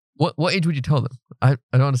parent. What age would you tell them? I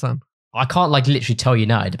don't understand. I can't like literally tell you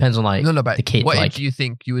now. It depends on like but the kid. What like, age do you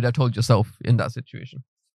think you would have told yourself in that situation?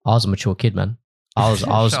 I was a mature kid, man. I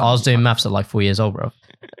was doing maths at like 4 years old, bro.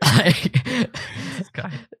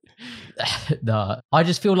 Nah, I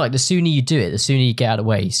just feel like the sooner you do it, the sooner you get out of the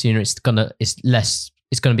way, sooner it's gonna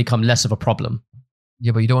become less of a problem.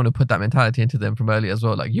 Yeah, but you don't want to put that mentality into them from early as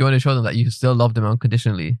well. Like you want to show them that you still love them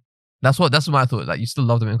unconditionally. That's what I thought. Like you still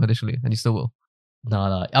love them unconditionally, and you still will.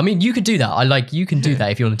 No. I mean, you can do that. You can do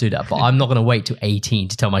that if you want to do that. But I'm not gonna wait till 18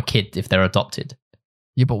 to tell my kid if they're adopted.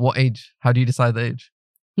 Yeah, but what age? How do you decide the age?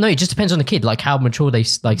 No, it just depends on the kid. Like how mature they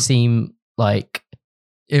like seem. Like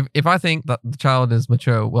if I think that the child is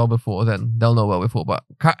mature well before, then they'll know well before. But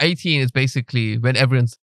 18 is basically when everyone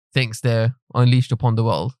thinks they're unleashed upon the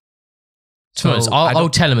world. So I'll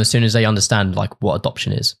tell them as soon as they understand like what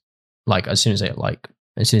adoption is. Like as soon as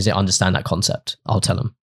they understand that concept, I'll tell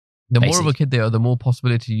them. The more of a kid they are, the more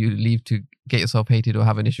possibility you leave to get yourself hated or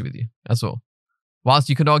have an issue with you. That's all. Whilst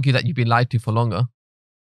you can argue that you've been lied to for longer,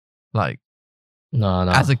 like no.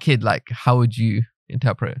 As a kid, like how would you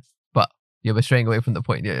interpret it? But we're straying away from the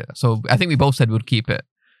point. Yeah. So I think we both said we'd keep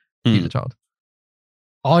the child.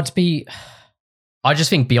 I just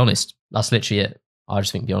think be honest. That's literally it. I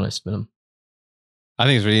just think be honest with them. I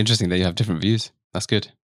think it's really interesting that you have different views. That's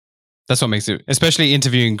good. That's what makes it, especially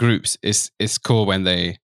interviewing groups, it's cool when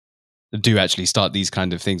they do actually start these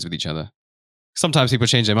kind of things with each other. Sometimes people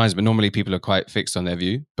change their minds, but normally people are quite fixed on their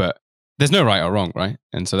view. But there's no right or wrong, right?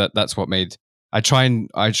 And so that's what made I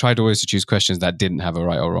tried always to choose questions that didn't have a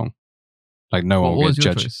right or wrong. Like no one would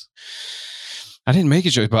judge. Choice? I didn't make a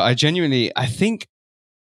choice, but I think.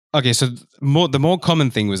 Okay, so the more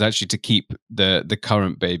common thing was actually to keep the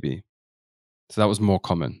current baby. So that was more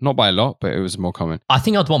common, not by a lot, but it was more common. I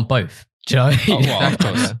think I'd want both. Do you know what I mean? Oh, well, of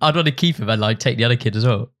course. I'd want to keep him and like take the other kid as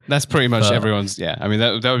well. That's pretty much everyone's. Yeah, I mean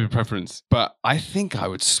that would be preference, but I think I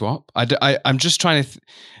would swap. I'm just trying to.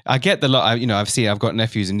 I get the lot. I've got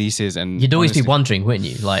nephews and nieces, and you'd always be wondering, wouldn't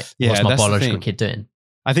you? Like, what's my biological kid doing?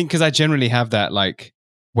 I think because I generally have that like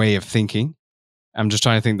way of thinking. I'm just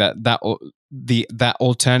trying to think that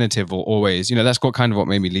alternative will always, that's what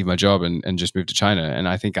made me leave my job and just move to China. And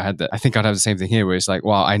I think I'd have the same thing here, where it's like,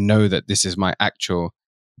 well, I know that this is my actual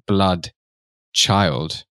blood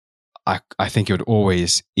child. I think it would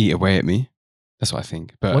always eat away at me. That's what I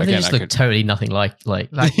think. But what if again, they just look totally nothing like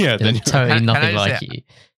yeah, they look totally nothing like you.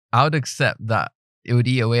 I would accept that it would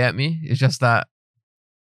eat away at me. It's just that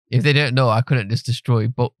if they didn't know, I couldn't just destroy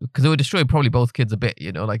both, because it would destroy probably both kids a bit,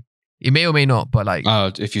 like it may or may not, but like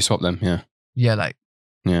if you swap them, yeah.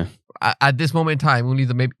 At this moment in time, only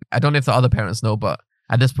maybe I don't know if the other parents know, but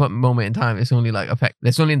at this moment in time, it's only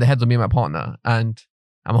it's only in the heads of me and my partner, and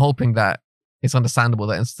I'm hoping that it's understandable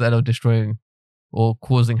that instead of destroying or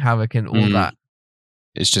causing havoc and all that,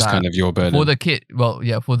 it's just kind of your burden for the kid. Well,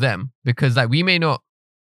 yeah, for them, because like we may not,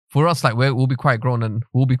 for us, like we'll be quite grown and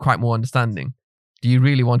we'll be quite more understanding. Do you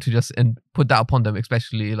really want to just put that upon them,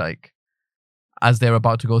 especially like as they're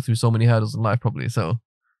about to go through so many hurdles in life, probably? So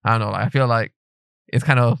I don't know. I feel like it's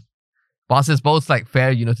kind of, whilst it's both like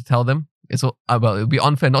fair, to tell them, it's it would be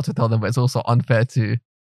unfair not to tell them, but it's also unfair to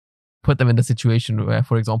put them in the situation where,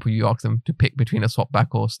 for example, you ask them to pick between a swap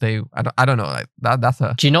back or stay. I don't know. Like that's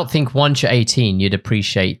a. Do you not think once you're 18, you'd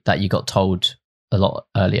appreciate that you got told a lot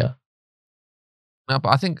earlier? No, but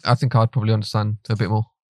I think I'd probably understand a bit more.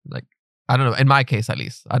 Like I don't know. In my case, at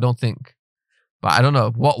least, I don't think. But I don't know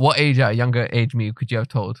what age, at a younger age me, could you have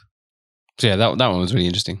told? So yeah, that one was really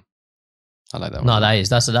interesting. I like that one. No,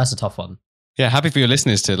 that's a tough one. Yeah, happy for your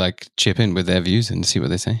listeners to like chip in with their views and see what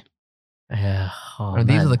they say. Yeah,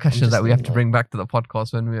 these are the questions that we have to bring back to the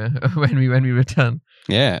podcast when we return.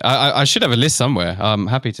 Yeah, I should have a list somewhere. I'm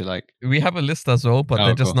happy to like. We have a list as well, but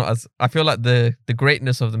they're just not as. I feel like the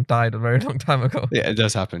greatness of them died a very long time ago. Yeah, it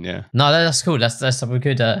does happen. Yeah. No, that's cool. That's some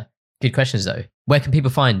good questions though. Where can people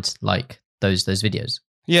find like those videos?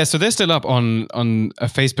 Yeah, so they're still up on a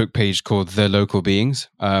Facebook page called The Local Beings.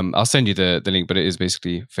 I'll send you the link, but it is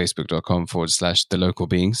basically facebook.com/The Local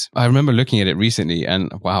Beings. I remember looking at it recently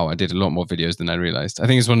and wow, I did a lot more videos than I realized. I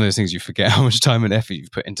think it's one of those things you forget how much time and effort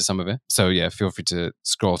you've put into some of it. So yeah, feel free to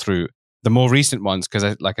scroll through the more recent ones,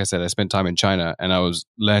 because like I said, I spent time in China and I was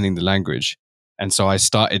learning the language. And so I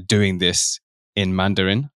started doing this in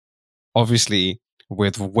Mandarin. Obviously,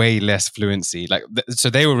 with way less fluency. So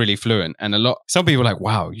they were really fluent, and some people were like,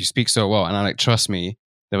 wow, you speak so well. And I'm like, trust me,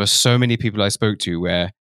 there were so many people I spoke to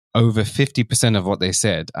where over 50% of what they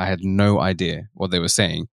said, I had no idea what they were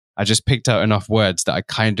saying. I just picked out enough words that I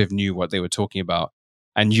kind of knew what they were talking about.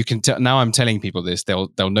 And you can now I'm telling people this, they'll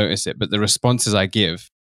notice it, but the responses I give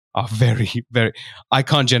are very, very, I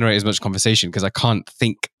can't generate as much conversation because I can't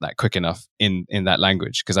think that quick enough in that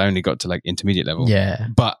language, because I only got to like intermediate level. Yeah.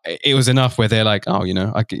 But it was enough where they're like, oh,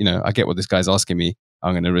 I get what this guy's asking me.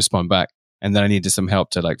 I'm going to respond back. And then I needed some help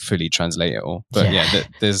to like fully translate it all. But yeah,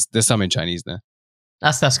 there's some in Chinese there.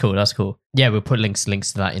 That's cool. That's cool. Yeah, we'll put links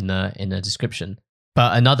to that in the description.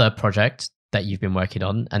 But another project that you've been working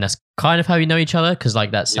on, and that's kind of how you know each other, because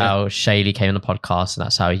like that's how Shaylee came on the podcast, and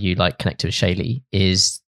that's how you like connected with Shaylee,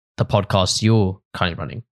 is the podcast you're currently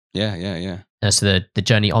running. Yeah. And it's the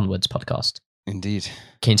Journey Onwards podcast. Indeed.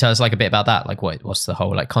 Can you tell us like a bit about that? Like what's the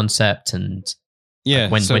whole like concept, and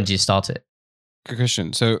when did you start it? Good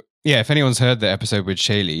question. So yeah, if anyone's heard the episode with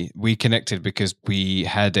Shaylee, we connected because we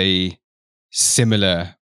had a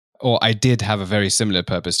similar, or I did have a very similar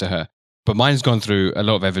purpose to her. But mine's gone through a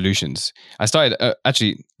lot of evolutions. I started,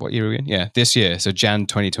 actually, what year are we in? Yeah, this year. So Jan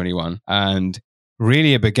 2021. And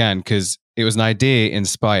really it began because it was an idea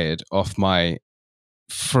inspired of my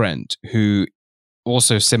friend who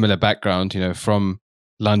also similar background, from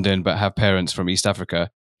London, but have parents from East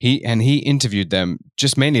Africa. He interviewed them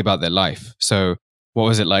just mainly about their life. So what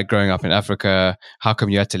was it like growing up in Africa? How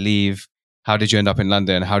come you had to leave? How did you end up in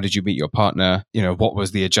London? How did you meet your partner? What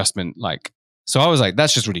was the adjustment like? So I was like,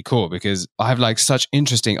 that's just really cool because I have like such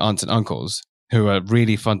interesting aunts and uncles who are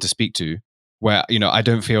really fun to speak to, where, you know, I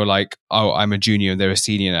don't feel like, oh, I'm a junior and they're a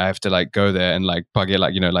senior and I have to like go there and like bug it,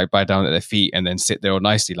 like, you know, like bow down at their feet and then sit there all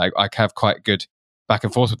nicely. Like I have quite good back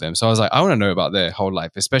and forth with them. So I was like, I want to know about their whole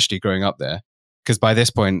life, especially growing up there. Because by this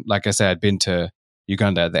point, like I said, I'd been to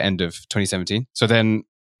Uganda at the end of 2017. So then,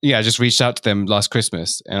 yeah, I just reached out to them last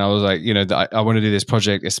Christmas and I was like, you know, I want to do this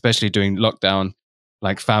project, especially during lockdown,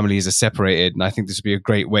 like families are separated. And I think this would be a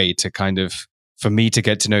great way to kind of, for me to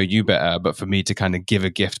get to know you better, but for me to kind of give a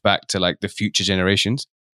gift back to like the future generations.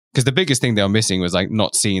 Because the biggest thing they were missing was like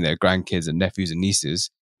not seeing their grandkids and nephews and nieces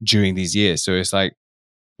during these years. So it's like,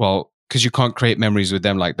 well, because you can't create memories with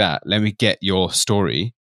them like that, let me get your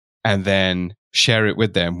story and then share it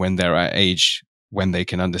with them when they're at age when they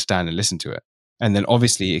can understand and listen to it. And then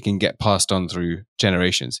obviously it can get passed on through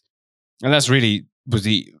generations. And that's really was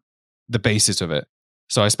the basis of it.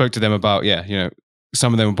 So I spoke to them about, yeah, you know,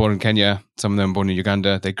 some of them were born in Kenya, some of them were born in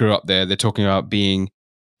Uganda. They grew up there. They're talking about being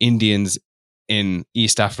Indians in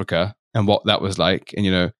East Africa and what that was like. And,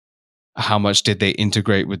 you know, how much did they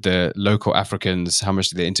integrate with the local Africans? How much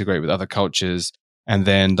did they integrate with other cultures? And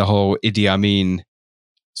then the whole Idi Amin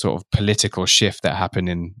sort of political shift that happened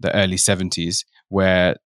in the early 70s,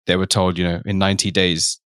 where they were told, you know, in 90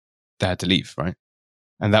 days they had to leave, right?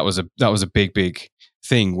 And that was a big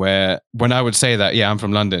thing where when I would say that, yeah, I'm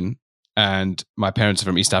from London and my parents are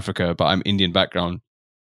from East Africa, but I'm Indian background.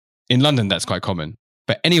 In London, that's quite common.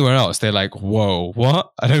 But anywhere else, they're like, whoa,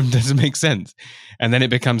 what? Doesn't make sense. And then it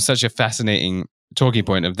becomes such a fascinating talking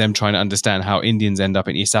point of them trying to understand how Indians end up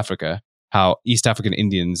in East Africa, how East African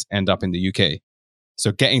Indians end up in the UK.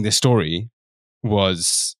 So getting this story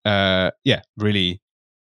was, really,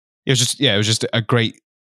 it was just a great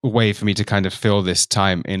way for me to kind of fill this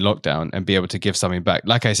time in lockdown and be able to give something back.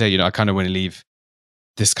 Like I say, you know, I kind of want to leave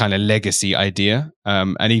this kind of legacy idea.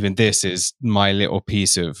 And even this is my little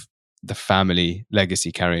piece of the family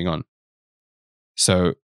legacy carrying on.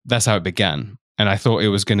 So that's how it began. And I thought it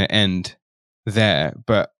was going to end there.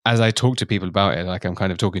 But as I talk to people about it, like I'm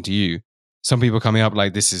kind of talking to you, some people coming up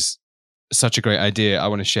like, this is such a great idea. I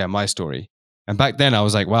want to share my story. And back then I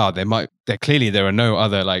was like, wow, there are no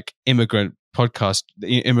other like immigrant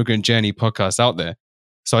journey podcasts out there.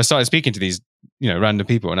 So I started speaking to these, you know, random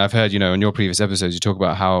people. And I've heard, you know, in your previous episodes, you talk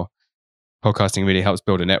about how podcasting really helps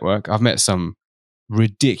build a network. I've met some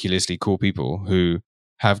ridiculously cool people who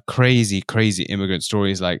have crazy immigrant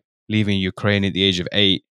stories, like leaving Ukraine at the age of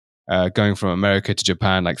 8, going from America to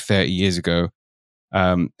Japan like 30 years ago.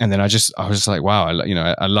 And then I was just like, wow,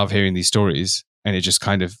 I love hearing these stories, and it just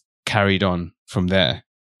kind of carried on from there.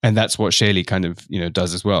 And that's what Shaylee kind of, you know,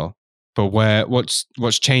 does as well. But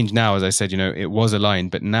what's changed now, as I said, you know, it was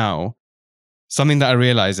aligned, but now something that I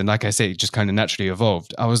realized, and like I say, it just kind of naturally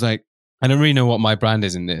evolved. I was like, I don't really know what my brand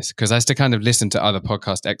is in this, because I used to kind of listen to other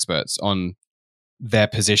podcast experts on their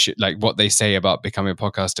position, like what they say about becoming a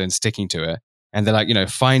podcaster and sticking to it. And they're like, you know,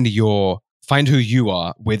 find who you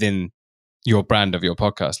are within your brand of your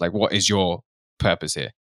podcast. Like, what is your purpose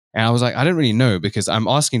here? And I was like, I don't really know, because I'm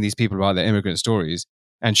asking these people about their immigrant stories.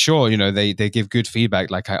 And sure, you know, they give good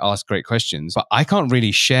feedback. Like I ask great questions, but I can't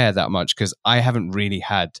really share that much because I haven't really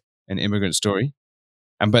had an immigrant story.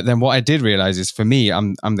 But then what I did realize is, for me,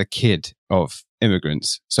 I'm the kid of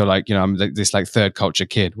immigrants. So like, you know, I'm this like third culture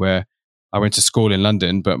kid where I went to school in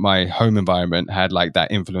London, but my home environment had like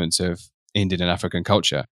that influence of Indian and African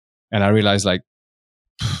culture. And I realized like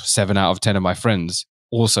 7 out of 10 of my friends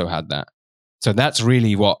also had that. So that's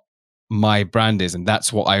really what my brand is. And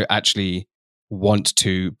that's what I actually want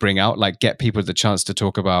to bring out, like get people the chance to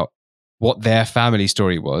talk about what their family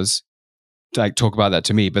story was, like talk about that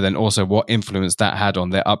to me, but then also what influence that had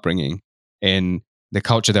on their upbringing, in the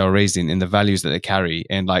culture they were raised in the values that they carry,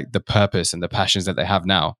 and like the purpose and the passions that they have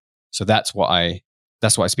now. So that's what I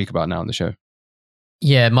speak about now on the show.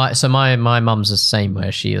 Yeah, my mum's the same,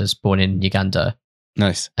 where she was born in Uganda.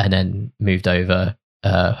 Nice. And then moved over,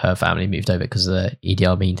 her family moved over because of the Idi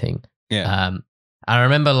Amin thing. Yeah. I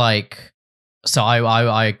remember like, so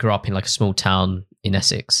I grew up in like a small town in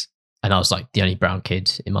Essex, and I was like the only brown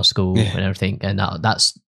kid in my school and everything. And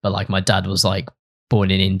but like my dad was like born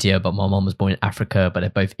in India, but my mom was born in Africa, but they're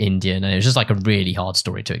both Indian. And it was just like a really hard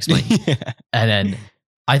story to explain. And then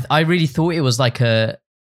I really thought it was like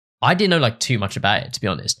I didn't know like too much about it, to be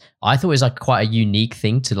honest. I thought it was like quite a unique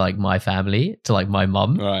thing to like my family, to like my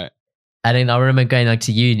mum. Right. And then I remember going like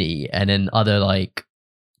to uni, and then other like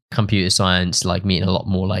computer science, like meeting a lot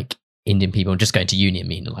more like Indian people, and just going to uni and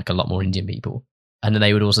meeting like a lot more Indian people. And then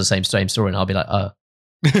they would also say same story, and I'll be like, oh,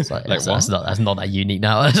 it's like, like that's not that unique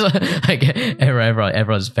now. Like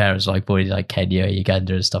everyone's parents like born in like Kenya,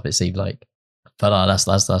 Uganda and stuff, it seemed like. But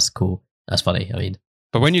that's cool. That's funny. I mean,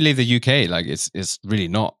 but when you leave the UK, like it's really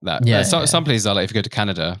not that. Yeah, some places are like if you go to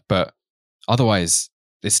Canada, but otherwise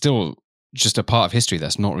it's still just a part of history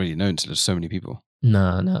that's not really known to so many people.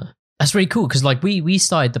 No, that's really cool because like we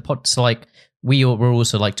started the pod, so like we're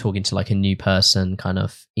also like talking to like a new person kind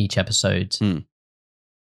of each episode.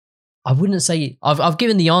 I wouldn't say I've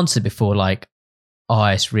given the answer before, like, oh,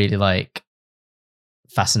 it's really like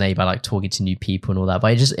fascinated by like talking to new people and all that.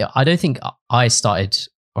 But I don't think I started,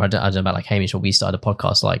 or I don't know about like Hamish, or we started a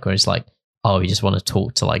podcast like where it's like, oh, we just want to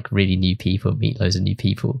talk to like really new people, meet loads of new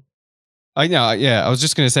people. I know, yeah. I was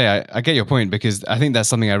just going to say, I get your point because I think that's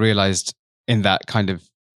something I realized in that kind of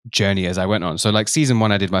journey as I went on. So like season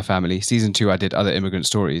 1, I did my family. Season 2, I did other immigrant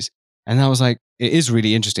stories. And I was like, it is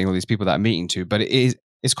really interesting, all these people that I'm meeting to, but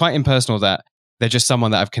it's quite impersonal that they're just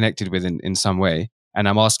someone that I've connected with in some way. And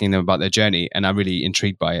I'm asking them about their journey and I'm really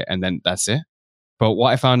intrigued by it. And then that's it. But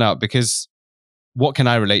what I found out, because what can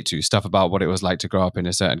I relate to? Stuff about what it was like to grow up in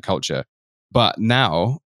a certain culture. But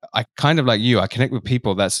now I kind of like you, I connect with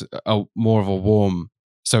people that's more of a warm.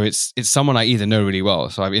 So it's someone I either know really well.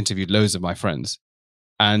 So I've interviewed loads of my friends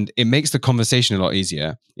and it makes the conversation a lot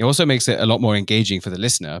easier. It also makes it a lot more engaging for the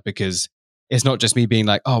listener because it's not just me being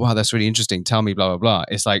like, oh, wow, that's really interesting. Tell me, blah, blah, blah.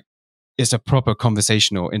 It's like, it's a proper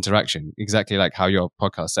conversational interaction, exactly like how your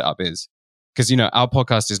podcast setup is. Because, our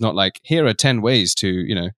podcast is not like, here are 10 ways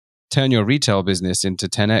to, turn your retail business into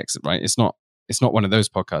 10x, right? It's not one of those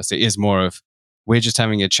podcasts. It is more of, we're just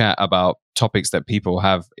having a chat about topics that people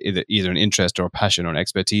have either an interest or a passion or an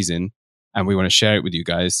expertise in. And we want to share it with you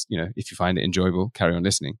guys. If you find it enjoyable, carry on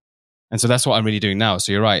listening. And so that's what I'm really doing now.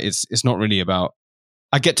 So you're right. It's not really about,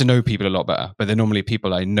 I get to know people a lot better, but they're normally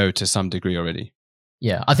people I know to some degree already.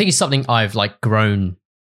 Yeah, I think it's something I've like grown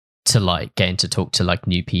to like, getting to talk to like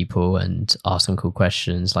new people and ask them cool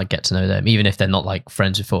questions, like get to know them, even if they're not like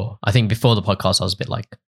friends before. I think before the podcast, I was a bit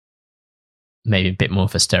like, maybe a bit more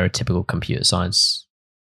of a stereotypical computer science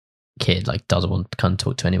kid, like doesn't want to kind of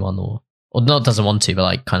talk to anyone or not doesn't want to, but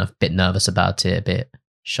like kind of a bit nervous about it, a bit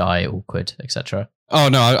shy, awkward, etc. Oh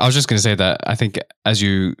no, I was just going to say that I think as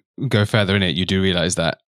you go further in it, you do realize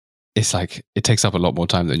that it's like it takes up a lot more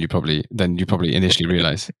time than you probably initially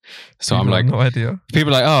realize. So I'm like, no idea.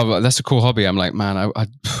 People are like, oh, that's a cool hobby. I'm like, man,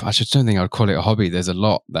 I just don't think I would call it a hobby. There's a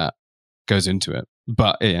lot that goes into it.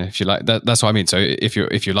 But yeah, if you like that, that's what I mean. So if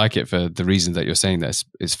you like it for the reasons that you're saying that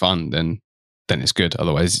it's fun, then it's good.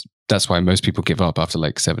 Otherwise, that's why most people give up after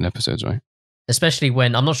like 7 episodes, right? Especially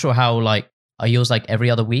when I'm not sure how like. Are yours like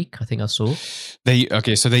every other week? I think I saw.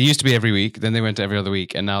 So they used to be every week, then they went to every other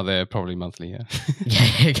week, and now they're probably monthly. Yeah.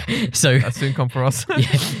 Yeah. So that's soon come for us.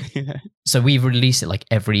 Yeah. So we've released it like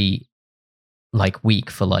every like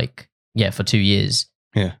week for like for 2 years.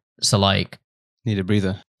 Yeah. So like need a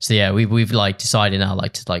breather. So yeah, we've like decided now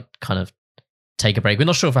like to like kind of take a break. We're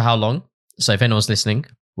not sure for how long. So if anyone's listening,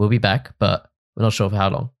 we'll be back, but we're not sure for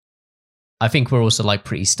how long. I think we're also like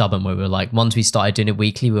pretty stubborn where we're like, once we started doing it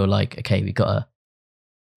weekly, we were like, okay, we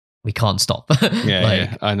can't stop.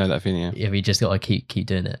 Yeah, I know that feeling. Yeah, we just got to keep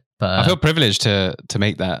doing it. But I feel privileged to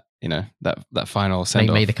make that, that final send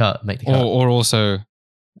off. Make the cut. Or also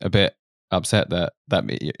a bit upset that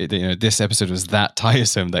this episode was that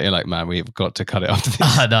tiresome that you're like, man, we've got to cut it after this.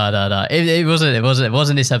 No. It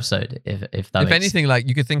wasn't this episode. If anything, like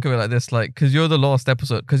you could think of it like this, like because you're the last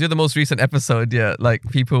episode, because you're the most recent episode. Yeah, like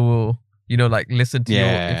people will. Like listen to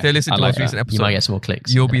if they listen to the most recent episode, you might get some more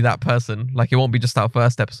clicks. You'll be that person. Like it won't be just our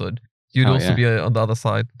first episode. You'd also be on the other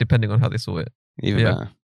side, depending on how they saw it. Even better.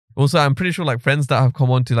 Also, I'm pretty sure like friends that have come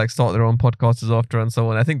on to like start their own podcasts after and so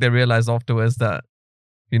on, I think they realized afterwards that,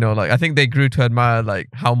 like I think they grew to admire like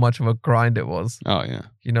how much of a grind it was. Oh yeah.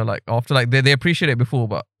 Like after like they appreciate it before,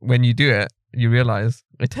 but when you do it, you realize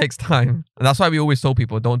it takes time. And that's why we always told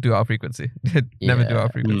people, don't do our frequency. Never do our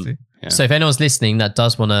frequency. Yeah. So if anyone's listening that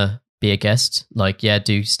does want to be a guest, like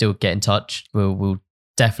do still get in touch. We'll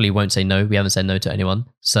definitely won't say no. We haven't said no to anyone.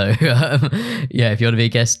 So if you want to be a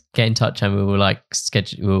guest, get in touch and we will like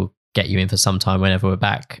schedule. We'll get you in for some time whenever we're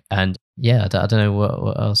back. And I don't know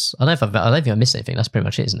what else. I don't think I missed anything. That's pretty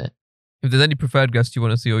much it, isn't it? If there's any preferred guests you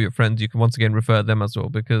want to see or your friends, you can once again refer them as well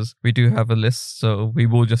because we do have a list. So we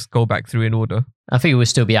will just go back through in order. I think we'll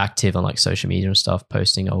still be active on like social media and stuff,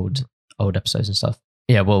 posting old episodes and stuff.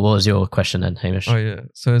 Yeah, well, what was your question then, Hamish? Oh yeah,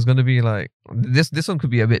 so it's going to be like this one could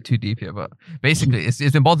be a bit too deep here, but basically it's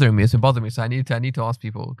been bothering me. So I need to ask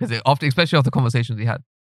people because especially after conversations we had.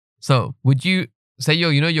 So would you say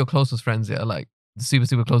your closest friends here, like the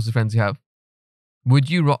super closest friends you have? Would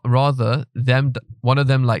you rather one of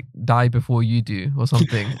them like die before you do or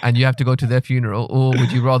something, and you have to go to their funeral, or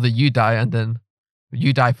would you rather you die and then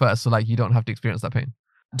you die first, so like you don't have to experience that pain?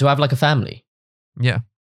 Do I have like a family? Yeah.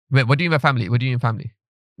 Wait, what do you mean by family? What do you mean family?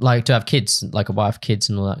 Like to have kids, like a wife, kids,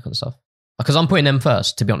 and all that kind of stuff. Because I'm putting them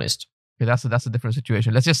first, to be honest. Okay, that's a different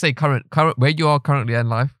situation. Let's just say current where you are currently in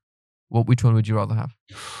life. Which one would you rather have?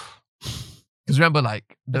 Because remember,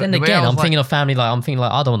 like, But then again, I'm thinking of family. Like, I'm thinking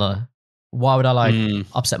like, I don't know. Why would I like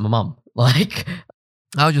upset my mum? Like,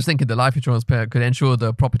 I was just thinking the life insurance payer could ensure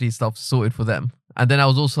the property stuff sorted for them. And then I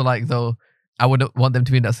was also like, though, I wouldn't want them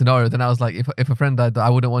to be in that scenario. Then I was like, if a friend died, I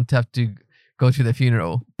wouldn't want to have to go to their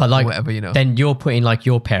funeral. But like, or whatever, you know. Then you're putting like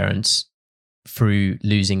your parents through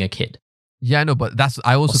losing a kid. Yeah, no, but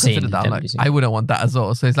I also consider that. Like, I wouldn't want that as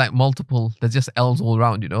well. So it's like multiple. There's just L's all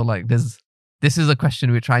around, you know. Like, this is a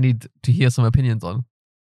question which I need to hear some opinions on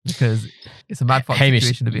because it's a mad fuck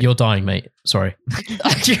situation to be. You're dying, mate. Sorry.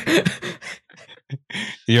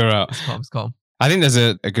 You're out. It's calm. I think there's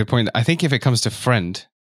a good point. I think if it comes to friend,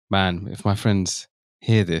 man, if my friends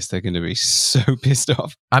hear this, they're going to be so pissed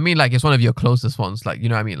off. I mean, like, it's one of your closest ones. Like, you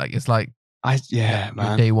know what I mean? Like, it's like,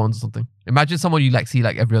 man. Day ones or something. Imagine someone you like see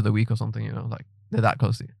like every other week or something, you know, like they're that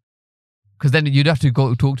close to you. Because then you'd have to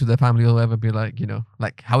go talk to their family or whatever, be like, you know,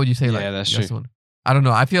 like, how would you say like, that's true. Someone? I don't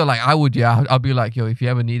know. I feel like I would, yeah. I'll be like, yo, if you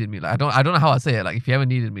ever needed me, like, I don't know how I say it. Like, if you ever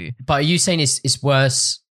needed me. But are you saying it's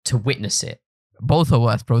worse to witness it? Both are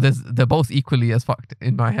worse, bro. They're both equally as fucked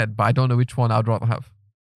in my head, but I don't know which one I'd rather have.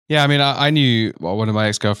 Yeah, I mean, I knew one of my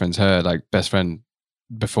ex-girlfriends, her like best friend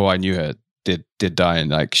before I knew her did die, and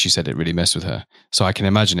like she said it really messed with her. So I can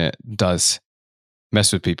imagine it does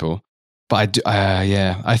mess with people. But I do,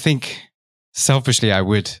 I think selfishly I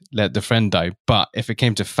would let the friend die. But if it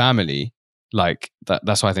came to family, like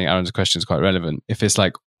that's why I think Aaron's question is quite relevant. If it's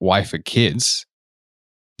like wife and kids,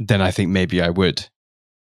 then I think maybe I would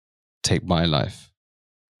take my life.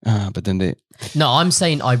 But then No, I'm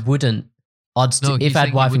saying I wouldn't. If I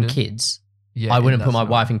had wife and kids, I wouldn't put my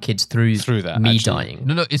wife and kids through that, me dying.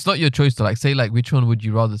 No, it's not your choice to like say like which one would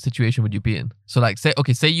you rather situation would you be in? So like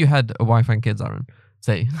say you had a wife and kids, Aaron,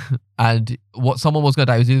 say, and someone was gonna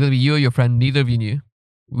die. It was either gonna be you or your friend. Neither of you knew.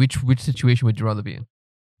 Which situation would you rather be in?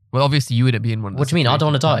 Well, obviously you wouldn't be in one. What do you mean? I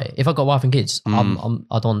don't want to die. If I got a wife and kids, I don't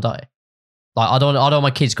want to die. Like I don't want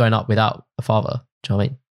my kids growing up without a father. Do you know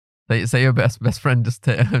what I mean? Say your best friend just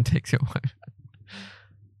takes your wife.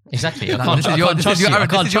 Exactly. I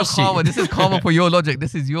can't trust you. This is karma for your logic.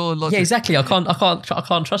 This is your logic. Yeah, exactly. I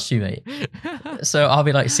can't trust you, mate. So I'll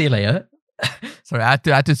be like, see you later. Sorry, I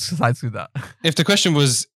had to side through that. If the question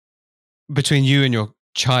was between you and your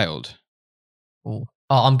child,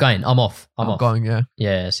 I'm going. I'm off. I'm going. Yeah.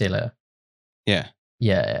 Yeah. See you later. Yeah.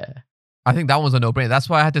 Yeah. I think that one's a no-brainer. That's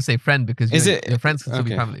why I had to say friend because your friends can still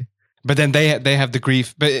be family. But then they have the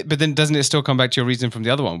grief. But then doesn't it still come back to your reason from the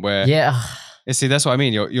other one where? Yeah. See, that's what I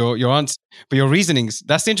mean. Your answer, but your reasonings.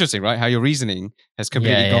 That's interesting, right? How your reasoning has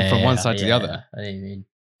completely gone from one side to the other. I mean,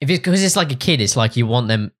 because it's like a kid, it's like you want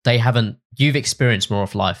them. You've experienced more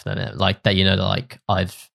of life than it, like that. You know, like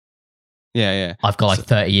I've got like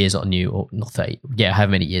 30 years on you, or not 30. Yeah, how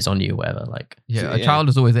many years on you, or whatever. Like, a child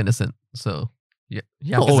is always innocent. So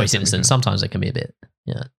not always innocent. Sometimes they can be a bit,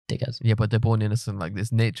 dickheads. Yeah, but they're born innocent. Like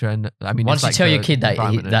this nature, and I mean, once you tell your kid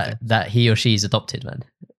that he or she is adopted, man.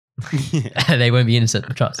 They won't be innocent,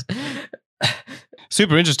 trust.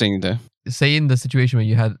 Super interesting though. Say in the situation where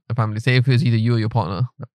you had a family, say if it was either you or your partner,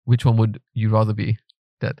 which one would you rather be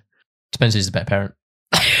dead? Depends who's the better parent.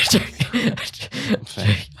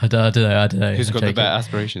 I don't know. Who's got the better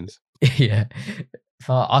aspirations? Yeah.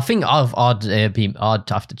 I think I'd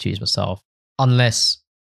have to choose myself. Unless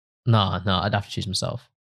I'd have to choose myself.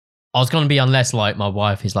 I was going to be unless like my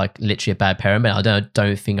wife is like literally a bad parent, but I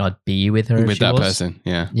don't think I'd be with her with that person.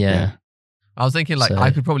 Yeah. I was thinking like I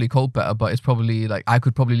could probably cope better, but it's probably like I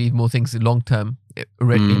could probably leave more things long term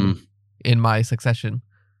in my succession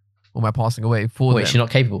or my passing away for them. Wait, she's not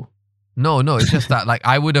capable? No, it's just that like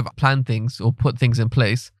I would have planned things or put things in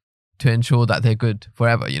place to ensure that they're good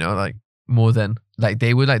forever. You know, like more than like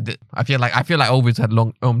they would. Like I feel like I always had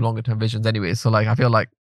longer term visions anyway. So like I feel like.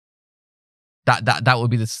 That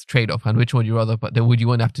would be this trade-off, and which one would you rather? But then would you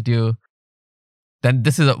want to have to deal? Then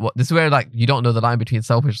this is where like you don't know the line between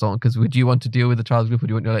selfish and so on. Because would you want to deal with the child's grief, or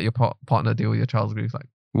do you want to let your partner deal with your child's grief? Like,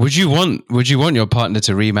 would you want your partner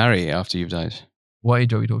to remarry after you've died? What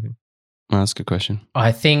age are we talking? Oh, that's a good question.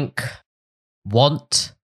 I think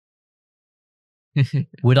would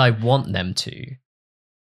I want them to?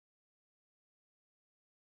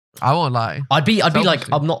 I won't lie. I'd be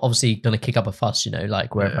like, I'm not obviously gonna kick up a fuss, you know,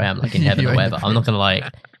 like wherever I am, like in heaven or whatever. I'm not gonna like,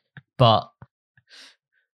 but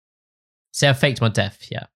say I faked my death,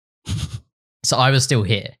 yeah. So I was still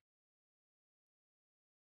here.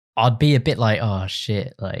 I'd be a bit like, oh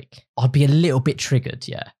shit, like I'd be a little bit triggered,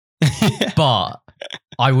 yeah. But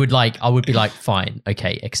I would be like, fine,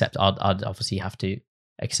 okay, accept. I'd obviously have to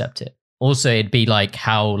accept it. Also, it'd be like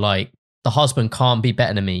how like the husband can't be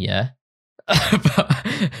better than me, yeah.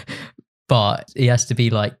 but he has to be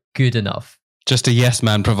like good enough. Just a yes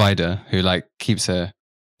man provider who like keeps her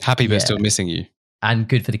happy but Yeah. still missing you. And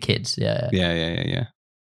good for the kids, yeah. Yeah.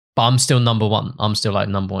 But I'm still number one. I'm still like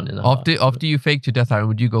number one in the heart. After you faked your death, Aaron,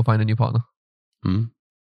 would you go find a new partner? Hmm?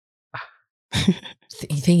 The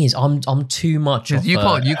thing is, I'm too much. Because you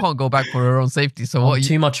can't go back for your own safety. So what?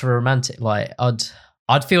 Too much of a romantic. Like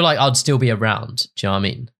I'd feel like I'd still be around. Do you know what I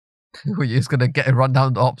mean? You're just gonna run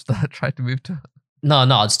down the ops that try to move to. No,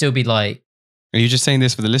 I'd still be like. Are you just saying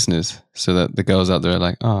this for the listeners so that the girls out there are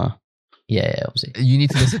like, Yeah, obviously. You need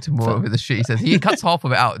to listen to more of the shit he says. He cuts half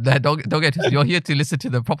of it out. Don't get it. You're here to listen to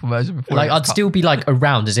the proper version before. Like I'd still be like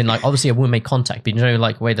around, as in like obviously I wouldn't make contact, but you know,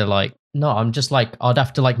 like way to like no, I'm just like I'd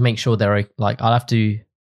have to like make sure they're like I'd have to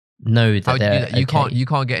know that How would you do they're that? You okay. you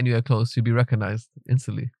can't get anywhere close to be recognized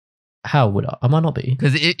instantly. How would I? I might not be.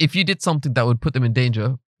 Because if you did something that would put them in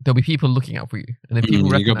danger, there'll be people looking out for you, and if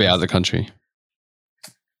people you got to be out of the recognize, country.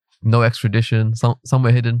 no extradition,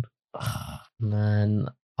 somewhere hidden. Man,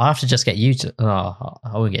 I have to just get you to. No,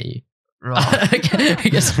 I won't get you. Right. I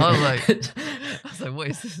guess. I was like, what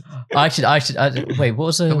is this? I should. Wait, what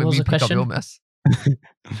was the, Don't what make was me the pick up your question? mess.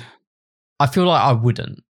 I feel like I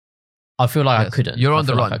wouldn't. I feel like I Yes. couldn't. You're I on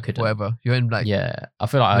the feel like run, I couldn't. whatever. You're in like, Yeah, I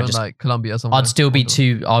feel like you're I in just. like Colombia somewhere. I'd still be Wonder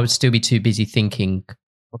too. I would still be too busy thinking.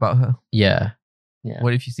 about her. Yeah.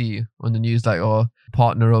 What if you see on the news like, oh,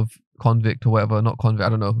 partner of convict or whatever, not convict, I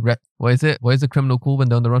don't know. What is it? What is the criminal called when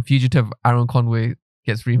they're on the run? Fugitive Aaron Conway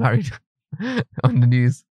gets remarried on the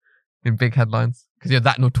news in big headlines because you're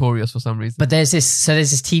that notorious for some reason. But there's this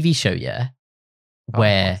TV show, yeah, Oh,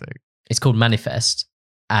 where fuck's sake. it's called Manifest,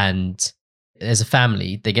 and there's a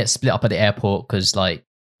family. They get split up at the airport because like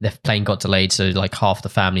their plane got delayed, so like half the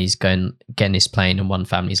family's getting this plane, and one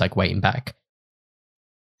family's like waiting back.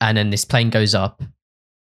 And then this plane goes up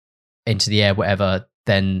into the air, whatever.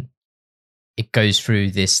 Then it goes through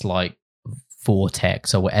this like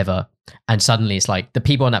vortex or whatever, and suddenly it's like the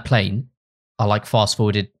people on that plane are like fast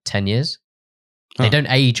forwarded 10 years. They Oh. don't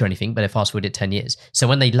age or anything, but they're fast forwarded 10 years. So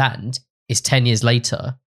when they land, it's 10 years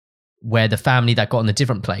later, where the family that got on the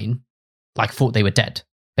different plane like thought they were dead,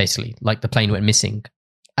 basically, like the plane went missing.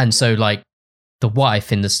 And so like the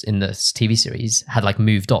wife in this TV series had like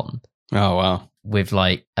moved on Oh, wow. with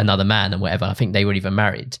like another man and whatever. I think they were even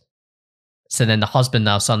married. So then the husband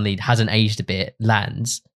now suddenly hasn't aged a bit,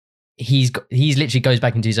 lands. He's literally goes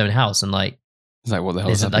back into his own house and like It's like, what the hell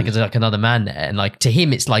is there's happening? like another man there, and like to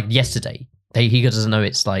him it's like yesterday. He doesn't know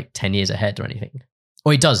it's like 10 years ahead or anything.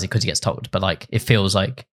 Or he does because he gets told, but like it feels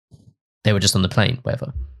like they were just on the plane,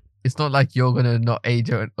 whatever. It's not like you're gonna not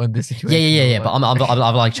age on this situation. Yeah. or But like-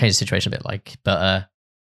 I've like changed the situation a bit, like, but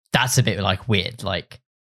that's a bit like weird. Like,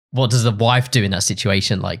 what does the wife do in that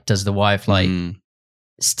situation? Like, does the wife like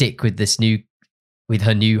stick with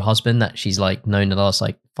her new husband that she's like known the last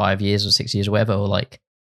like 5 years or 6 years or whatever, or like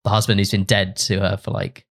the husband who's been dead to her for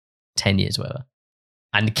like 10 years or whatever?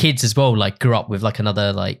 And the kids as well, like grew up with like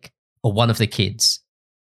another like, or one of the kids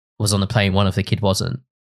was on the plane, one of the kid wasn't,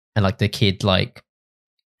 and like the kid like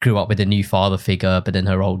grew up with a new father figure, but then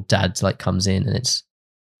her old dad like comes in, and it's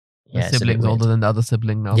the it's a bit sibling's weird. older than the other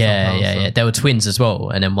sibling now. Yeah. somehow, so- They were twins as well,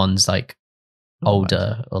 and then one's like Oh,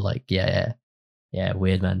 older or like yeah.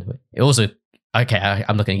 Weird, man. It also okay.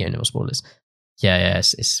 I'm not going to get into more spoilers. Yeah.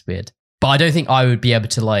 It's weird, but I don't think I would be able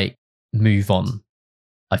to like move on.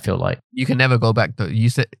 I feel like You can never go back though. You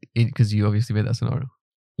said because you obviously made that scenario.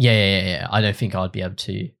 yeah. I don't think I'd be able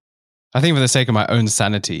to. I think for the sake of my own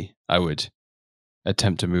sanity, I would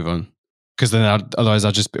attempt to move on. Because then otherwise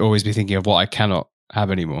I'll just always be thinking of what I cannot have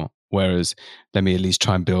anymore. Whereas let me at least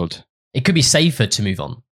try and build. It could be safer to move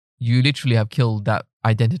on. You literally have killed that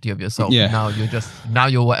identity of yourself. Yeah. Now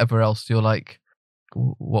you're whatever else. You're like,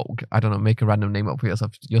 what? I don't know. Make a random name up for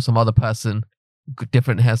yourself. You're some other person,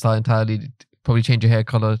 different hairstyle entirely. Probably change your hair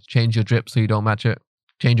color, change your drip so you don't match it,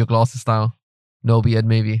 change your glasses style, no beard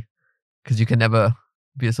maybe, because you can never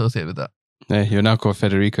be associated with that. Hey, you're now called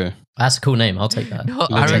Federico. That's a cool name. I'll take that. No,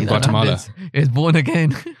 Lives in Aaron Guatemala. Hernandez is born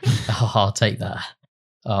again. Oh, I'll take that.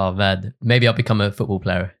 Oh man, maybe I'll become a football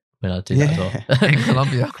player when I do that as well. In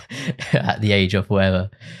Colombia. At the age of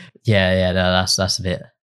whatever. Yeah. No, that's a bit.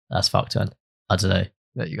 That's fucked, man. I don't know.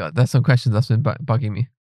 There you go. There's some questions that's been bugging me,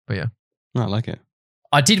 but yeah. Oh, I like it.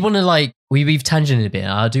 I did want to like we've tangented a bit.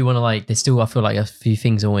 And I do want to like. There's still I feel like a few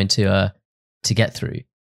things I want to get through.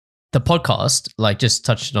 The podcast, like just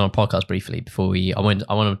touched on a podcast briefly before I want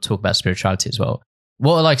to talk about spirituality as well.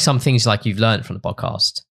 What are like some things like you've learned from the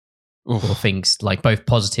podcast Oof. or things like both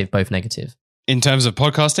positive, both negative? In terms of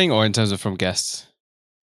podcasting or in terms of from guests?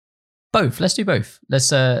 Both. Let's do both. Let's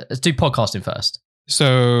do podcasting first.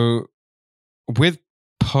 So with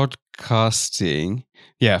podcasting,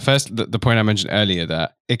 first the point I mentioned earlier,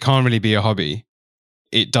 that it can't really be a hobby.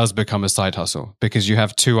 It does become a side hustle because you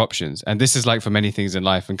have two options. And this is like for many things in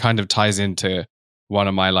life and kind of ties into one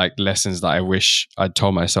of my like lessons that I wish I'd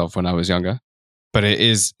told myself when I was younger. But it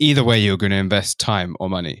is either way, you're going to invest time or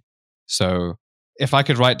money. So if I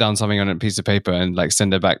could write down something on a piece of paper and like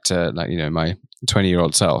send it back to like, my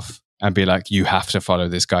 20-year-old self and be like, you have to follow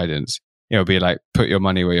this guidance, it'll be like, put your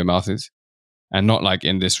money where your mouth is. And not like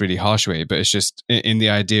in this really harsh way, but it's just in the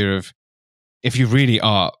idea of, if you really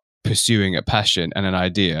are pursuing a passion and an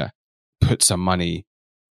idea, put some money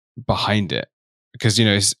behind it. Because,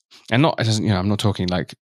 I'm not talking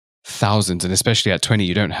like thousands, and especially at 20,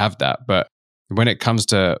 you don't have that. But when it comes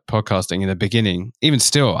to podcasting in the beginning, even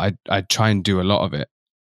still, I try and do a lot of it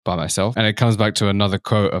by myself. And it comes back to another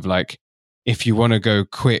quote of like, if you want to go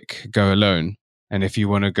quick, go alone. And if you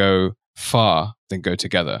want to go far, then go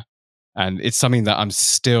together. And it's something that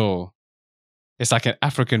it's like an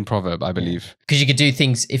African proverb, I believe. Because you could do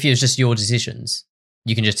things, if it was just your decisions,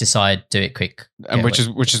 you can just decide, do it quick. And which is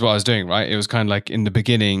what I was doing, right? It was kind of like in the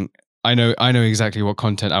beginning, I know exactly what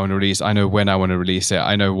content I want to release. I know when I want to release it.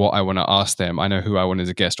 I know what I want to ask them. I know who I want as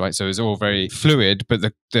a guest, right? So it's all very fluid, but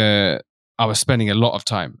I was spending a lot of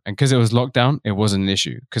time. And because it was lockdown, it wasn't an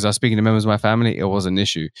issue. Because I was speaking to members of my family, it was an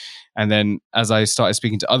issue. And then as I started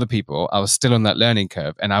speaking to other people, I was still on that learning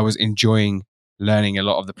curve and I was enjoying learning a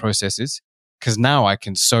lot of the processes. Because now I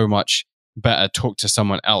can so much better talk to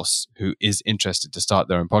someone else who is interested to start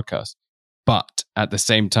their own podcast. But at the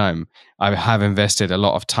same time, I have invested a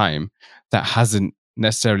lot of time that hasn't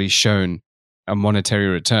necessarily shown a monetary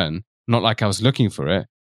return. Not like I was looking for it,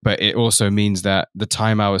 but it also means that the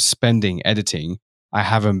time I was spending editing, I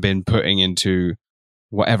haven't been putting into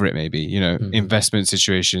whatever it may be, investment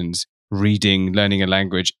situations, reading, learning a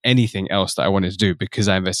language, anything else that I wanted to do because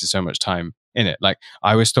I invested so much time in it. Like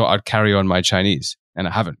I always thought I'd carry on my Chinese and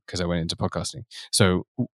I haven't because I went into podcasting. So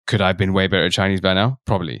could I have been way better at Chinese by now?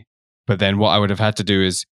 Probably. But then what I would have had to do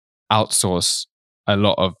is outsource a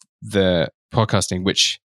lot of the podcasting,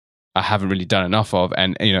 which I haven't really done enough of.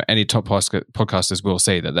 And, any top podcasters will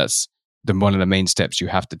say that that's one of the main steps you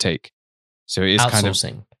have to take. So it is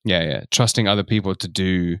outsourcing. Kind of, trusting other people to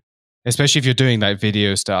do, especially if you're doing like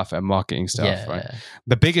video stuff and marketing stuff, right? Yeah.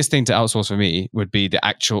 The biggest thing to outsource for me would be the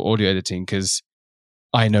actual audio editing because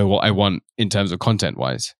I know what I want in terms of content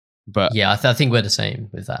wise. But yeah, I think we're the same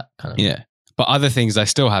with that kind of. Yeah. But other things I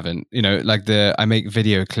still haven't, like I make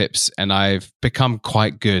video clips and I've become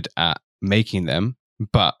quite good at making them,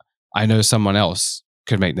 but I know someone else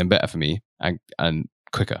could make them better for me and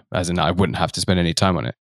quicker, as in I wouldn't have to spend any time on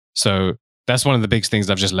it. So that's one of the big things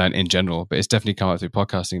I've just learned in general, but it's definitely come up through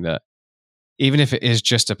podcasting that even if it is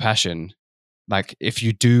just a passion, like if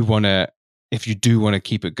you do want to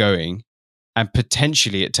keep it going and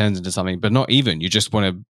potentially it turns into something, but not even, you just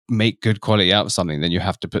want to make good quality out of something, then you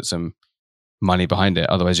have to put some money behind it.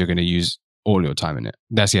 Otherwise you're going to use all your time in it.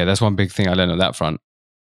 That's one big thing I learned on that front,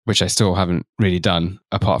 which I still haven't really done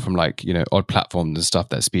apart from like, odd platforms and stuff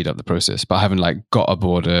that speed up the process. But I haven't like got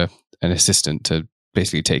aboard an assistant to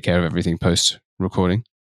basically take care of everything post recording.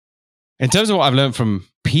 In terms of what I've learned from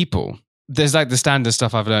people, there's like the standard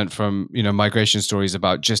stuff I've learned from, migration stories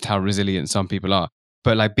about just how resilient some people are.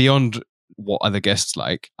 But like beyond what other guests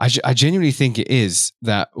like, I genuinely think it is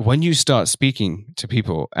that when you start speaking to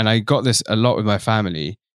people, and I got this a lot with my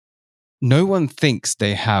family, no one thinks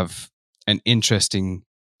they have an interesting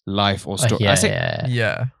life or story.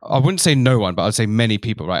 Yeah. I wouldn't say no one, but I'd say many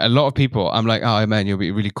people, right? A lot of people, I'm like, oh man, you'll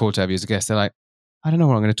be really cool to have you as a guest. They're like, I don't know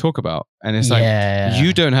what I'm going to talk about. And it's like,